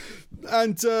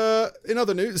 And in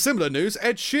other news, similar news,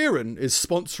 Ed Sheeran is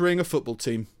sponsoring a football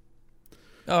team.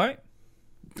 All right.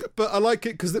 But I like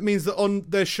it because it means that on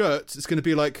their shirts, it's going to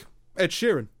be like, Ed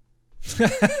Sheeran.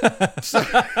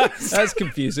 That's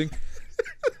confusing.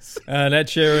 And Ed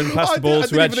Sheeran passed the ball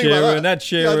to Ed Sheeran. Ed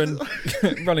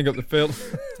Sheeran running up the field.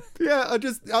 Yeah,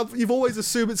 you've always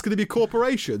assumed it's going to be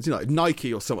corporations, like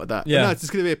Nike or something like that. Yeah, but no, it's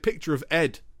just going to be a picture of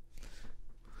Ed.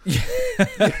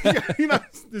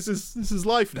 This is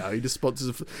life now. He just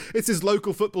sponsors. It's his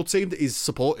local football team that he's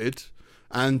supported,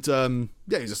 and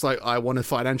he's just like, I want to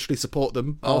financially support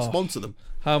them. I'll sponsor them.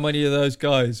 How many of those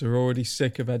guys are already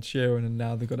sick of Ed Sheeran and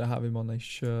now they've got to have him on their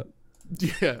shirt?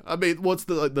 Yeah, I mean, what's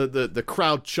the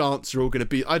crowd chants are all going to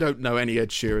be? I don't know any Ed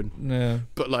Sheeran. No.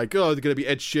 But like, they're going to be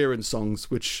Ed Sheeran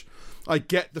songs, which I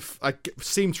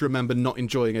seem to remember not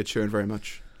enjoying Ed Sheeran very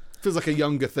much. Feels like a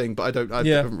younger thing, but I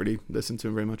haven't really listened to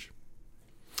him very much.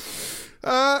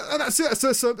 And that's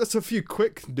it. That's a few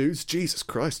quick news. Jesus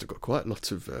Christ, I've got quite a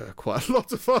lot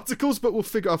of articles, but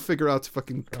I'll figure out if I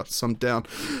can cut some down.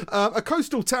 A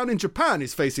coastal town in Japan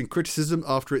is facing criticism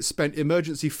after it spent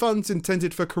emergency funds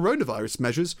intended for coronavirus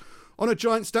measures on a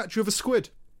giant statue of a squid.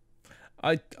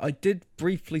 I did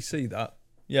briefly see that.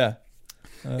 Yeah.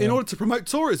 In order to promote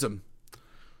tourism,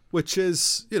 which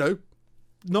is,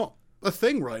 not a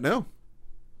thing right now.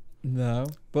 No,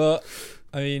 but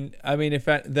I mean, if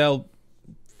they'll.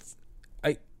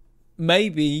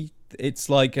 Maybe it's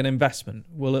like an investment.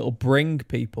 Well, it'll bring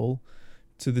people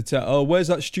to the town. Oh, where's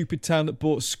that stupid town that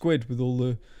bought squid with all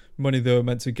the money they were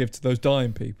meant to give to those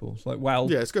dying people? It's like,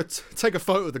 well, yeah, it's good. Take a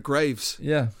photo of the graves.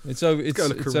 Yeah, it's over. It's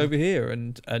over here,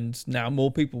 and now more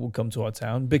people will come to our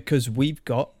town because we've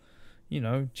got,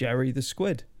 Jerry the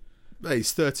squid.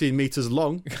 He's 13 meters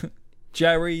long.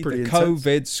 Jerry the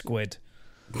COVID squid.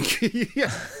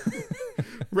 Yeah.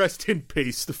 Rest in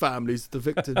peace, the families, the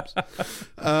victims.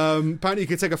 Apparently you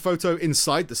can take a photo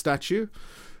inside the statue.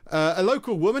 A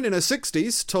local woman in her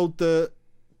 60s told the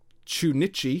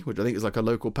Chunichi, which I think is like a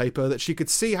local paper, that she could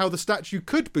see how the statue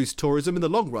could boost tourism in the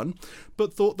long run,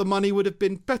 but thought the money would have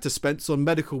been better spent on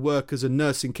medical workers and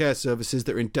nursing care services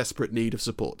that are in desperate need of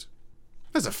support.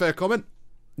 That's a fair comment.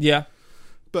 Yeah.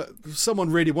 But someone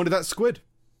really wanted that squid.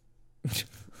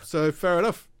 So fair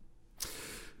enough.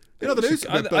 In other news,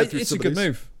 it's a good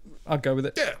move. I'll go with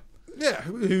it. Yeah.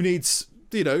 Who needs,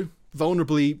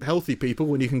 vulnerably healthy people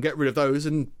when you can get rid of those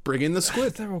and bring in the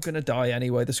squid? They're all going to die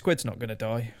anyway. The squid's not going to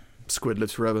die. Squid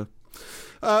lives forever.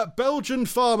 Belgian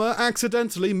farmer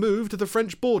accidentally moved to the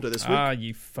French border this week. Ah,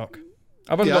 you fuck.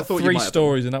 I've only got 3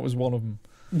 stories, and that was one of them.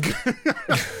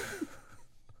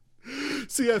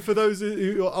 So yeah, for those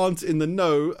who aren't in the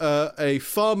know, a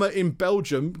farmer in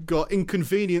Belgium got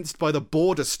inconvenienced by the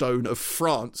border stone of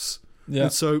France,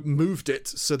 and so moved it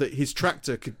so that his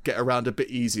tractor could get around a bit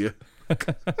easier.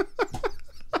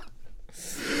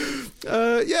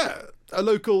 A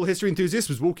local history enthusiast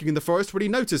was walking in the forest when he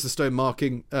noticed the stone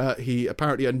marking. He,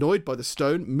 apparently annoyed by the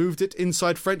stone, moved it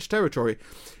inside French territory.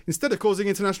 Instead of causing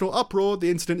international uproar, the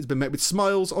incident has been met with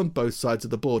smiles on both sides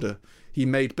of the border. He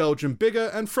made Belgium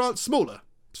bigger and France smaller.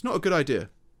 It's not a good idea,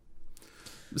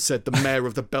 said the mayor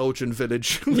of the Belgian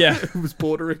village who was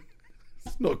bordering.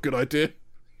 It's not a good idea.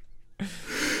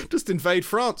 Just invade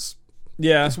France.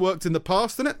 Yeah. It's worked in the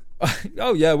past, hasn't it?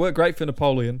 Oh, yeah, worked great for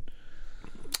Napoleon.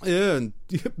 Yeah, and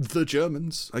the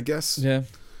Germans, I guess. Yeah.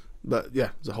 But, yeah,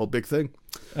 it was a whole big thing.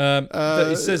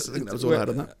 It says, I think that was all I had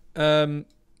on that.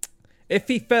 If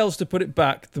he fails to put it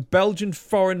back, the Belgian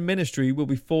Foreign Ministry will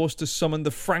be forced to summon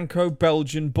the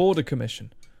Franco-Belgian Border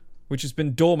Commission, which has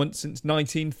been dormant since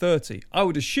 1930. I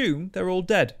would assume they're all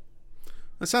dead.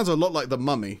 That sounds a lot like the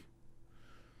Mummy.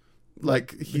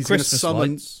 Like he's going to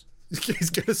summon. He's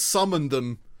going to summon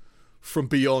them from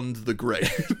beyond the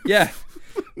grave. Yeah.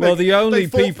 Well, the only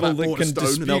people that can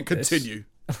dispute and they'll this continue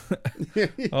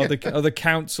are the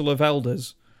Council of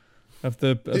Elders of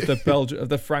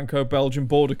the Franco-Belgian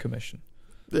Border Commission.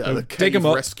 Yeah, so the Cave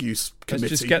Rescue Committee. Let's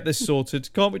just get this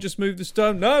sorted. Can't we just move the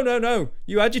stone? No.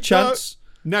 You had your chance.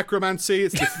 No, necromancy.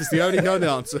 It's the only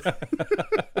answer.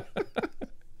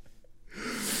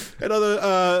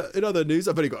 In other news,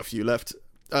 I've only got a few left.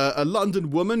 A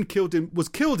London woman was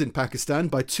killed in Pakistan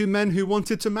by 2 men who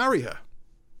wanted to marry her.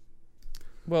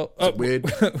 Well,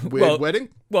 weird wedding.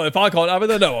 Well, if I can't have her,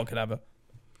 then no one can have her.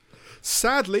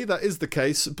 Sadly, that is the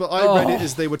case, but I read it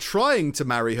as they were trying to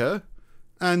marry her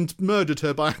and murdered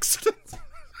her by accident.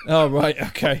 Oh, right,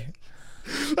 okay.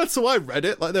 That's how I read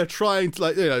it. Like, they're trying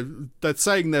to, they're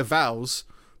saying their vows,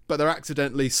 but they're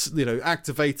accidentally,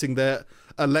 activating their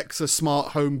Alexa smart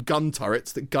home gun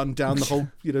turrets that gun down the whole,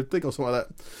 thing or something like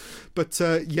that. But,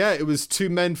 it was 2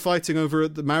 men fighting over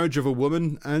the marriage of a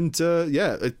woman, and,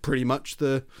 pretty much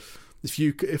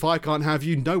if I can't have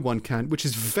you, no one can, which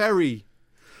is very...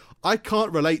 I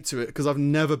can't relate to it because I've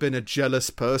never been a jealous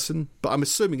person, but I'm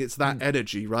assuming it's that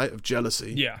energy, right, of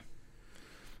jealousy. Yeah.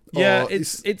 Yeah,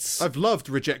 it's... I've loved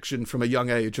rejection from a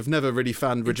young age. I've never really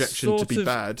found rejection to be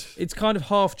bad. It's kind of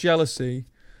half jealousy,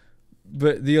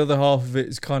 but the other half of it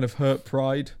is kind of hurt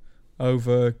pride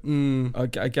over,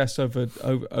 I guess,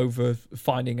 over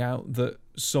finding out that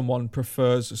someone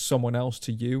prefers someone else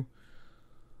to you.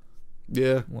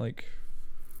 Yeah.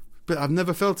 But I've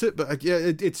never felt it, but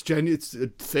it's genuine. It's a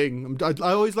thing.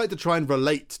 I always like to try and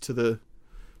relate to the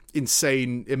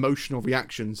insane emotional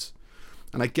reactions.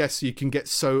 And I guess you can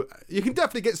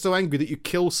definitely get so angry that you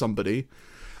kill somebody.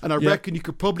 And I reckon you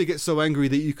could probably get so angry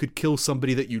that you could kill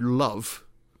somebody that you love.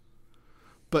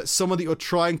 But someone that you're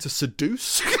trying to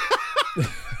seduce?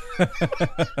 Because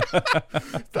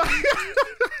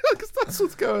that's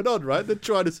what's going on, right? They're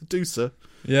trying to seduce her.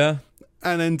 Yeah.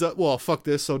 And end up, well, fuck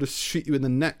this, I'll just shoot you in the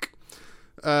neck.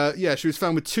 She was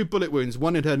found with 2 bullet wounds,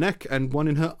 one in her neck and one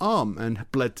in her arm, and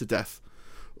bled to death.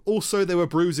 Also, there were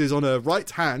bruises on her right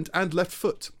hand and left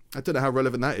foot. I don't know how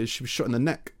relevant that is. She was shot in the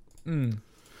neck.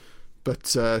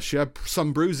 But she had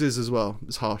some bruises as well.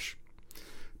 It's harsh.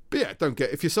 But yeah,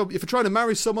 if you're trying to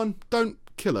marry someone, don't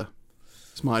kill her.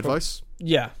 It's my advice.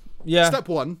 Yeah. Step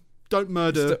 1, don't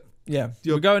murder.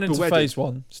 We're going into phase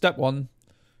 1. Step 1,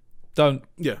 don't.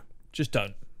 Yeah. Just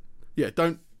don't. Yeah,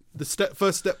 don't. The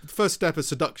first step of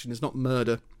seduction is not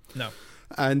murder. No.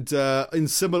 And in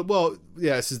similar,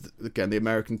 this is again the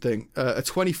American thing. A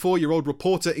 24-year-old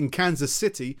reporter in Kansas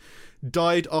City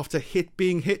died after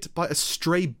being hit by a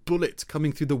stray bullet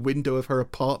coming through the window of her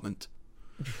apartment.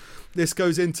 This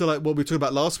goes into like what we talked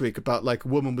about last week about like a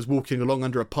woman was walking along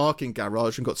under a parking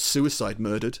garage and got suicide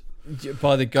murdered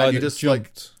by the guy that just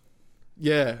jumped.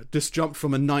 Just jumped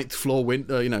from a 9th floor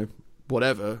window,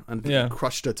 whatever, and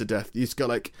crushed her to death. You just go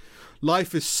like,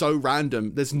 life is so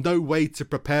random. There's no way to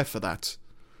prepare for that.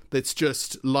 It's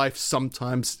just life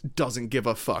sometimes doesn't give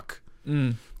a fuck.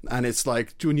 And it's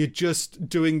like when you're just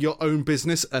doing your own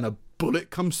business and a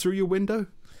bullet comes through your window.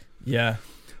 Yeah.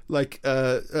 Like,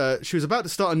 she was about to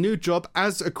start a new job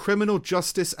as a criminal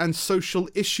justice and social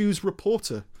issues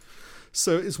reporter.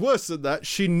 So it's worse than that.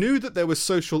 She knew that there were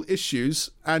social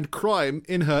issues and crime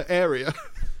in her area.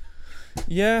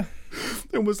 Yeah.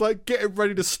 And was like getting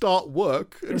ready to start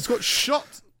work and just got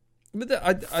shot.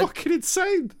 But fucking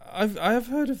insane. I have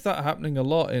heard of that happening a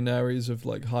lot in areas of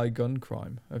like high gun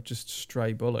crime, of just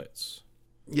stray bullets.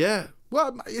 Yeah.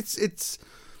 Well, it's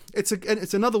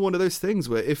another one of those things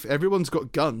where if everyone's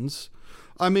got guns,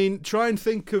 I mean, try and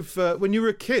think of when you were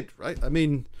a kid, right? I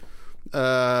mean,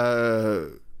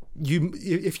 if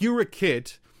you were a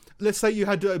kid, let's say you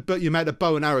made a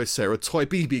bow and arrow, say, or a toy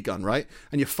BB gun, right?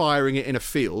 And you're firing it in a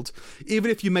field.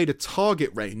 Even if you made a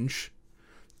target range,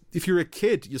 if you're a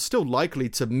kid, you're still likely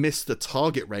to miss the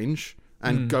target range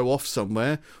and go off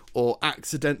somewhere, or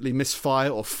accidentally misfire,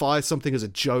 or fire something as a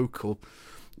joke, or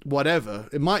whatever.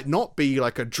 It might not be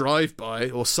like a drive-by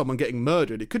or someone getting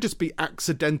murdered. It could just be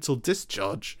accidental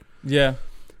discharge. Yeah.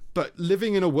 But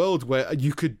living in a world where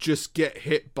you could just get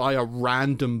hit by a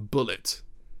random bullet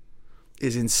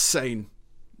is insane.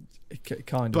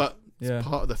 Kind of. But it's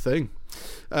part of the thing.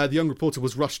 The young reporter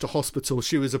was rushed to hospital.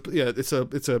 She was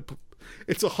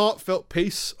it's a heartfelt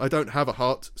piece. I don't have a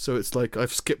heart, so it's like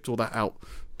I've skipped all that out.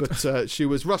 But she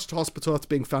was rushed to hospital after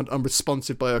being found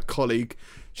unresponsive by her colleague.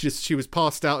 She was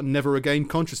passed out and never regained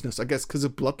consciousness, I guess because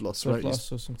of blood loss, right? Blood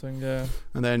loss or something, yeah.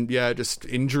 And then, just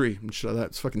injury and shit like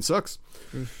that. It fucking sucks.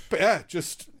 Oof. But yeah,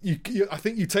 just, I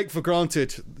think you take for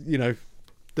granted,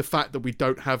 the fact that we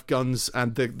don't have guns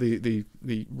and the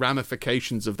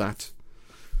ramifications of that.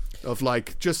 Of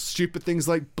like, just stupid things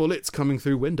like bullets coming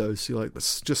through windows. You're like,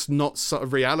 that's just not sort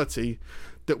of reality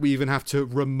that we even have to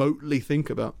remotely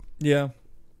think about. Yeah.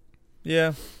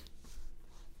 Yeah.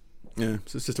 Yeah,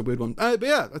 so it's just a weird one. But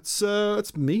yeah, that's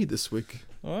me this week.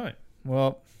 All right.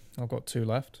 Well, I've got 2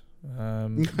 left.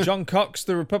 John Cox,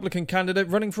 the Republican candidate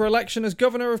running for election as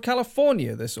governor of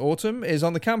California this autumn, is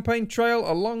on the campaign trail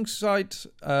alongside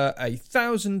a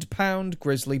 1,000-pound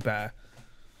grizzly bear.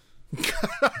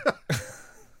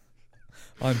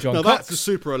 I'm John Cox. That's a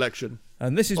super election.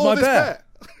 And this is my bear.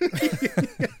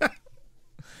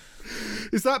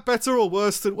 Is that better or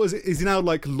worse than is he now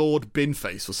like Lord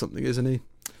Binface or something, isn't he?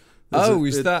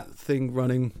 Is that thing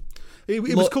running? It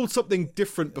was called something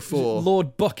different before.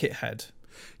 Lord Buckethead.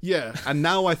 Yeah, and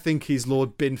now I think he's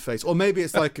Lord Binface, or maybe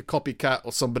it's like a copycat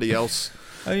or somebody else.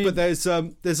 I mean, but there's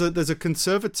a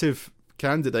Conservative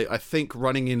candidate, I think,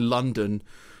 running in London,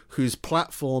 whose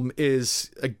platform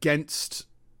is against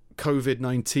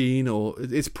COVID-19, or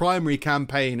its primary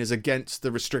campaign is against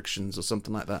the restrictions or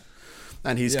something like that.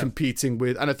 And he's competing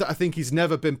with, and I think he's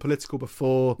never been political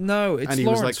before. No, it's and he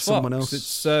Lawrence was like Fox. Someone else.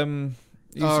 It's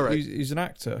he's an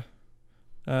actor.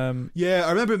 Yeah,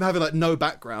 I remember him having like no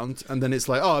background, and then it's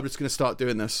like, I'm just going to start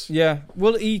doing this. Yeah,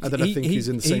 well, I think he's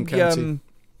in the same county.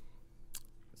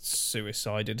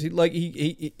 Suicided. I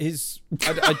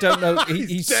don't know.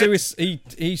 He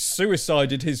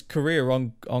suicided his career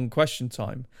on Question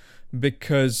Time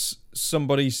because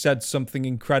somebody said something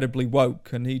incredibly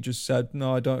woke, and he just said,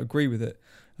 "No, I don't agree with it."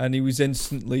 And he was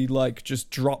instantly like just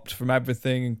dropped from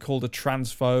everything and called a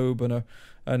transphobe and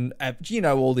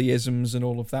all the isms and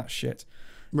all of that shit.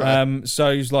 Right.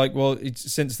 So he's like, well,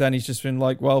 since then he's just been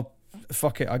like, well,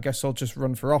 fuck it, I guess I'll just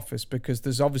run for office, because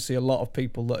there's obviously a lot of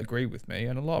people that agree with me,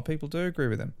 and a lot of people do agree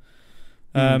with him.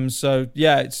 So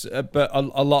yeah, it's but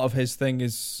a lot of his thing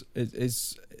is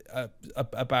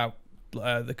about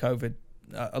the COVID,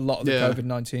 a lot of the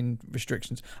COVID-19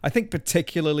 restrictions. I think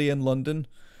particularly in London,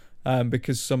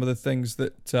 because some of the things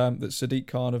that Sadiq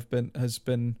Khan has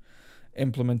been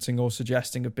implementing or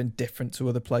suggesting have been different to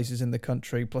other places in the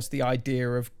country. Plus the idea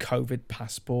of COVID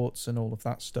passports and all of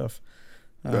that stuff.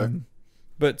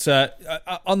 But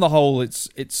on the whole,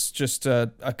 it's just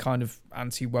a kind of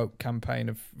anti-woke campaign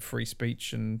of free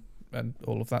speech and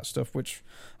all of that stuff, which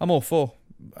I'm all for.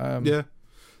 There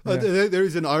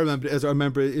is I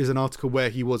remember is an article where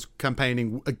he was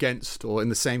campaigning against or in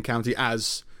the same county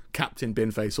as Captain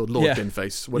Binface or Lord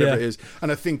Binface, whatever it is,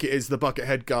 and I think it is the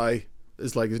Buckethead guy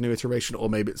is like his new iteration, or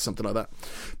maybe it's something like that.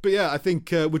 But yeah, I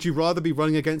think would you rather be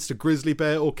running against a grizzly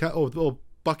bear or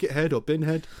Buckethead or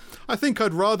Binhead? I think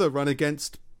I'd rather run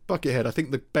against Buckethead. I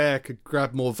think the bear could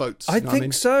grab more votes. I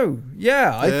think so.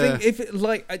 Yeah, I think if it's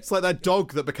like that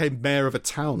dog that became mayor of a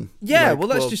town. Yeah,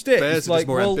 that's just it. Bears it's are just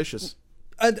more ambitious.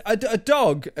 A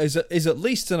dog is at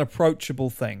least an approachable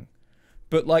thing,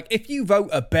 but like if you vote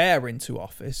a bear into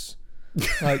office,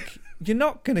 like you're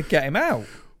not going to get him out.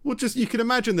 Well, just you can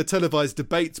imagine the televised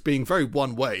debates being very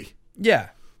one way. Yeah.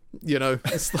 You know,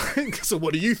 it's like, so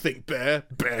what do you think, Bear?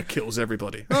 Bear kills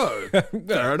everybody. Oh,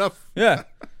 fair enough. Yeah.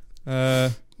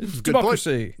 It's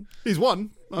democracy. Point. He's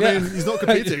won. I mean, he's not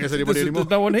competing against anybody anymore.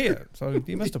 There's no one here, so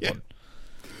he must have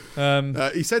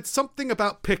won. He said something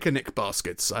about picnic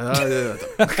baskets. They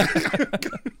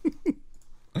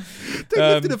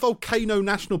lived in a volcano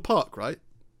national park, right?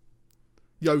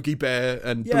 Yogi Bear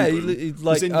and Boo Boo. He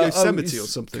was in Yosemite or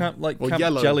something. Camp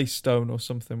Jellystone or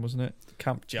something, wasn't it?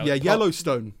 Camp Jelly. Yeah,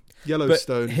 Yellowstone.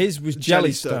 But his was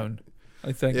Jellystone,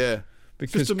 I think. Yeah.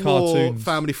 Because just a cartoons. more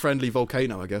family-friendly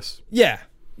volcano, I guess. Yeah.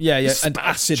 And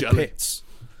acid pits.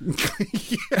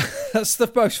 That's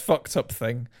the most fucked up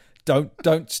thing.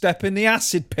 Don't step in the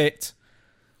acid pit.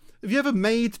 Have you ever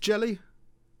made jelly?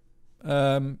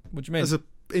 What do you mean? As an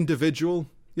individual,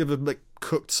 you ever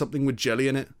cooked something with jelly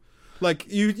in it? Like,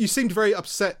 you seemed very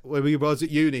upset when we was at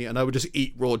uni and I would just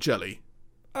eat raw jelly.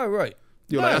 Oh, right.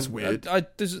 You're like, that's weird. I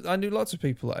knew lots of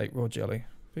people that ate raw jelly.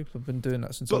 People have been doing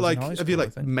that since I was in high school. Have you,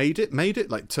 made it?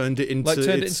 Turned it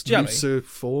into its jelly? looser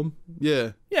form?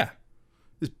 Yeah. Yeah.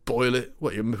 Just boil it.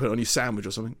 What, you put it on your sandwich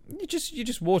or something? You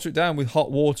just water it down with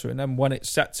hot water, and then when it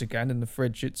sets again in the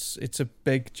fridge, it's a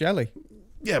big jelly.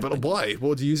 Yeah, but why?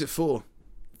 What do you use it for?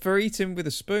 For eating with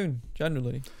a spoon,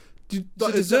 generally.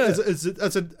 As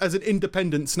an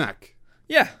independent snack.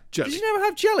 Yeah. Jelly. Did you never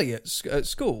have jelly at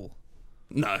school?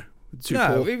 No.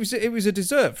 No, it was a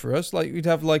dessert for us. Like we'd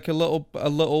have like a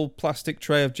little plastic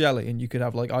tray of jelly, and you could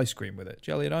have like ice cream with it.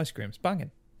 Jelly and ice cream, it's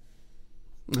banging.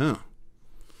 No.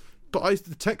 But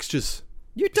the texture's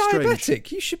You're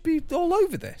diabetic. You should be all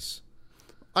over this.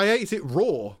 I ate it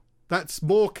raw. That's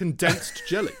more condensed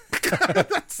jelly.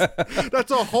 That's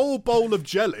a whole bowl of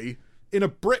jelly in a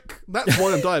brick. That's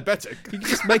why I'm diabetic. You can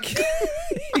just make it.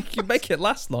 You can make it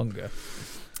last longer.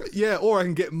 Yeah, or I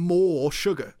can get more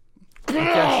sugar.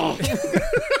 That's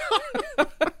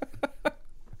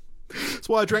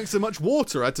why I drank so much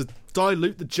water. I had to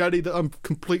dilute the jelly that I'm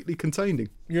completely containing.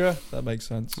 Yeah, that makes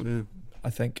sense. Yeah. I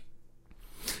think.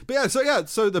 But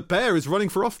so the bear is running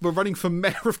for office. We're running for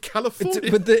mayor of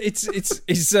California. But it's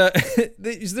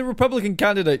the Republican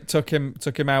candidate took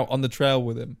him out on the trail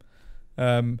with him.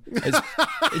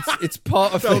 It's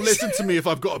part of. They'll listen to me if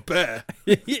I've got a bear.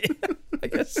 Yeah, I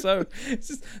guess so.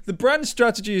 The brand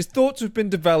strategy is thought to have been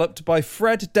developed by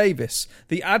Fred Davis,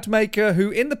 the ad maker who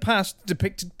in the past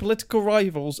depicted political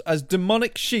rivals as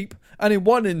demonic sheep and in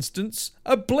one instance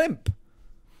a blimp.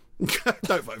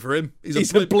 Don't vote for him.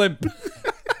 He's a blimp.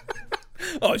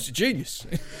 Oh, he's a genius.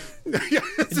 Yeah,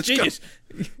 it's a genius.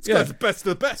 This guy's the best of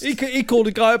the best. He called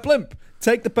a guy a blimp.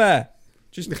 Take the bear.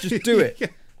 Just do it. Yeah.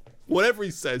 Whatever he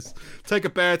says. Take a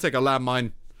bear, take a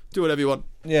landmine. Do whatever you want.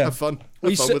 Yeah. Have fun.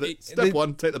 Have fun with it. Step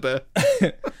one, take the bear.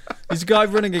 He's a guy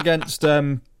running against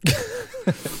Gavin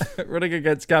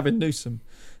Newsom,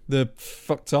 the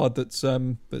fucktard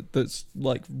that's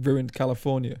like ruined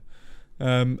California.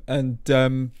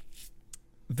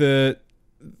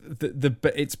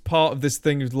 It's part of this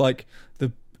thing of like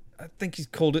I think he's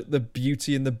called it the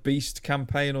Beauty and the Beast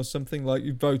campaign or something. Like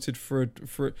you voted for it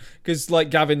because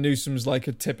like Gavin Newsom's like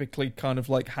a typically kind of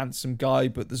like handsome guy,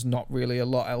 but there's not really a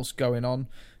lot else going on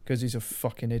because he's a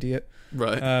fucking idiot.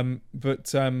 Right.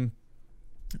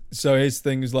 So his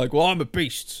thing is like, well, I'm a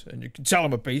beast, and you can tell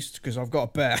I'm a beast because I've got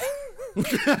a bear.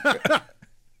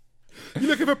 You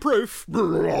looking for proof?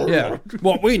 Yeah.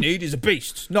 What we need is a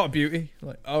beast, not a beauty.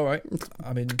 Like, all right.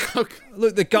 I mean, look,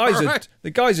 the guy's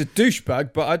a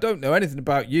douchebag, but I don't know anything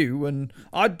about you, and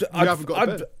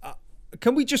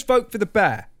can we just vote for the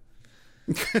bear?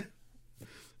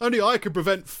 Only I can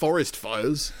prevent forest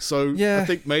fires, so I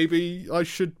think maybe I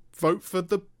should vote for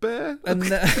the bear. And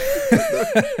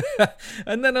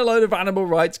then a load of animal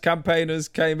rights campaigners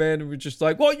came in and were just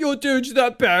like, what you're doing to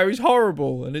that bear is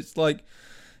horrible. And it's like,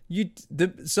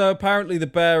 so apparently the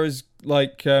bear is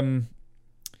like,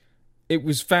 it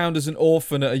was found as an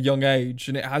orphan at a young age,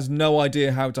 and it has no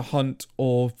idea how to hunt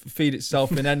or feed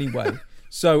itself in any way.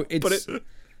 So it's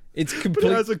complete.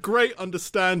 But it has a great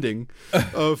understanding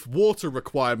of water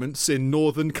requirements in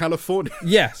Northern California.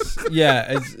 Yes,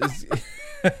 yeah, it's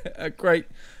a great,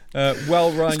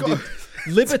 well-rounded,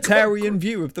 libertarian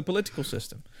view of the political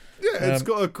system. Yeah, it's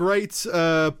got a great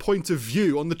point of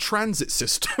view on the transit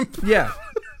system. Yeah.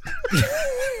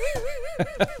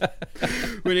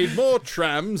 We need more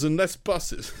trams and less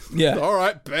buses. Yeah. All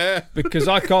right, bear. Because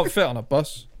I can't fit on a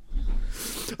bus.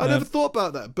 I never thought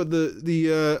about that, but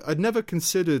I'd never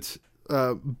considered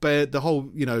bear. The whole,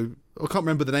 I can't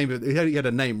remember the name of it. He had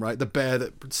a name, right? The bear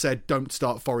that said, "Don't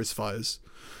start forest fires."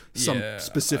 Some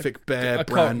specific bear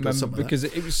brand or something. Because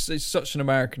it's such an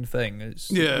American thing.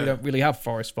 We don't really have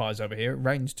forest fires over here. It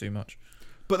rains too much.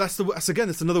 But that's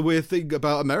another weird thing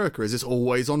about America is it's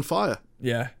always on fire.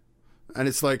 Yeah. And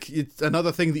it's like, it's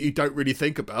another thing that you don't really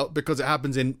think about because it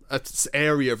happens in an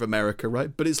area of America,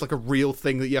 right? But it's like a real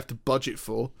thing that you have to budget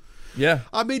for. Yeah.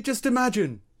 I mean, just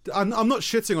imagine. I'm not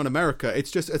shitting on America.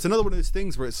 It's another one of those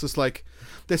things where it's just like,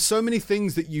 there's so many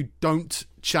things that you don't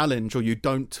challenge or you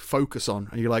don't focus on.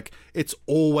 And you're like, it's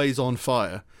always on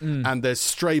fire. And there's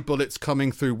stray bullets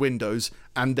coming through windows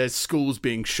and there's schools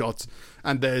being shot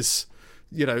and there's,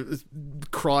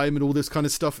 crime and all this kind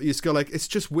of stuff. You just go like, it's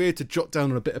just weird to jot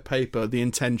down on a bit of paper the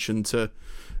intention to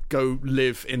go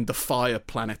live in the fire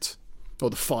planet or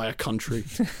the fire country.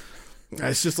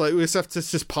 It's just like,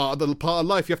 it's just part of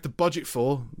life you have to budget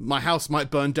for. My house might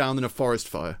burn down in a forest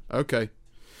fire. Okay.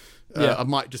 I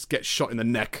might just get shot in the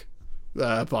neck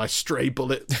by a stray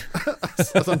bullet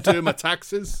as I'm doing my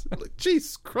taxes. Like,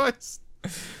 Jesus Christ.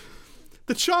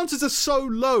 The chances are so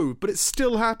low, but it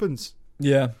still happens.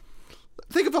 Yeah.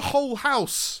 Think of a whole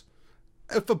house.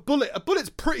 If a bullet's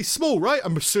pretty small, right?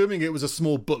 I'm assuming it was a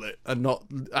small bullet and not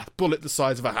a bullet the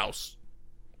size of a house.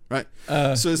 Right?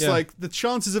 So it's like the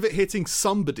chances of it hitting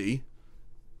somebody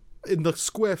in the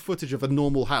square footage of a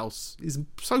normal house is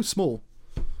so small.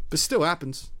 But still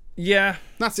happens. Yeah.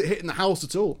 That's it hitting the house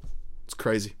at all. It's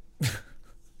crazy.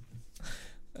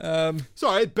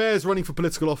 Sorry, bears running for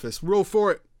political office. We're all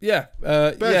for it. Yeah.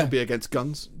 Bears will be against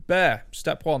guns. Bear,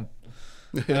 step one.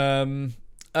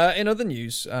 In other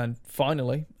news, and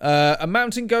finally, a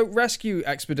mountain rescue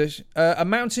expedition in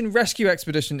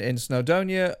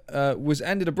Snowdonia was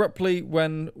ended abruptly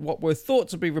when what were thought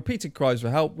to be repeated cries for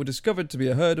help were discovered to be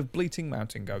a herd of bleating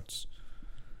mountain goats.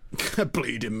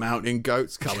 Bleeding mountain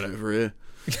goats coming over here.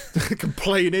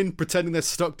 Complaining, pretending they're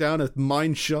stuck down a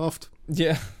mine shaft.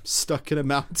 Yeah. Stuck in a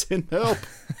mountain. Help!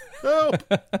 Help!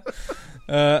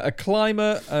 A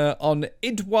climber on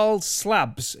Idwal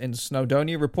Slabs in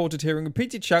Snowdonia reported hearing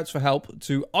repeated shouts for help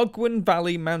to Ogwen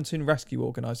Valley Mountain Rescue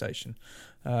Organisation.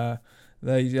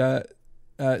 They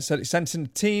said it sent in a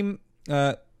team,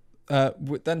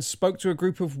 then spoke to a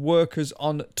group of workers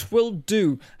on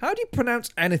Twildoo. How do you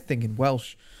pronounce anything in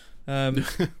Welsh?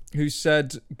 Who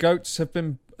said that goats have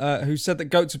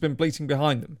been bleating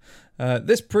behind them.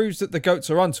 This proves that the goats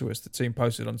are onto us, the team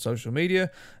posted on social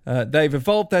media. They've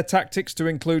evolved their tactics to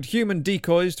include human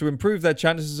decoys to improve their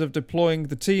chances of deploying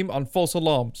the team on false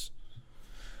alarms.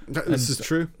 This is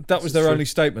true. That was their only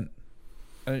statement.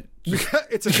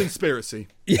 It's a conspiracy.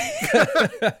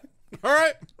 All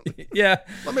right. Yeah.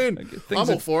 I mean, I'm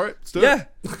all for it. Yeah.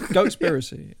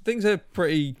 Goatspiracy. Things are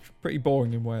pretty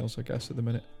boring in Wales, I guess, at the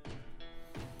minute.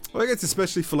 Well, I guess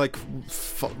especially for like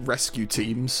rescue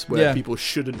teams where people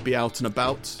shouldn't be out and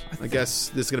about. I guess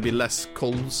there's going to be less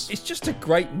calls. It's just a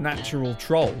great natural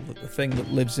troll that the thing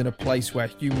that lives in a place where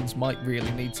humans might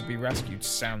really need to be rescued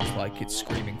sounds like it's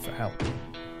screaming for help.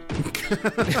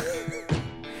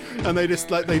 And they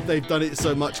just like they've done it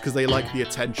so much because they like the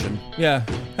attention. Yeah.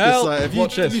 Help! Have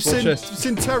you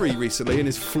seen Terry recently and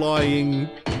his flying,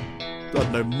 I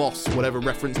don't know, moss, whatever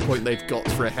reference point they've got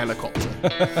for a helicopter?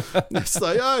 It's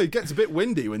like, it gets a bit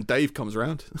windy when Dave comes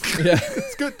around. Yeah.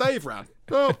 It's good Dave round.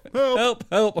 Oh, help.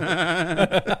 Help.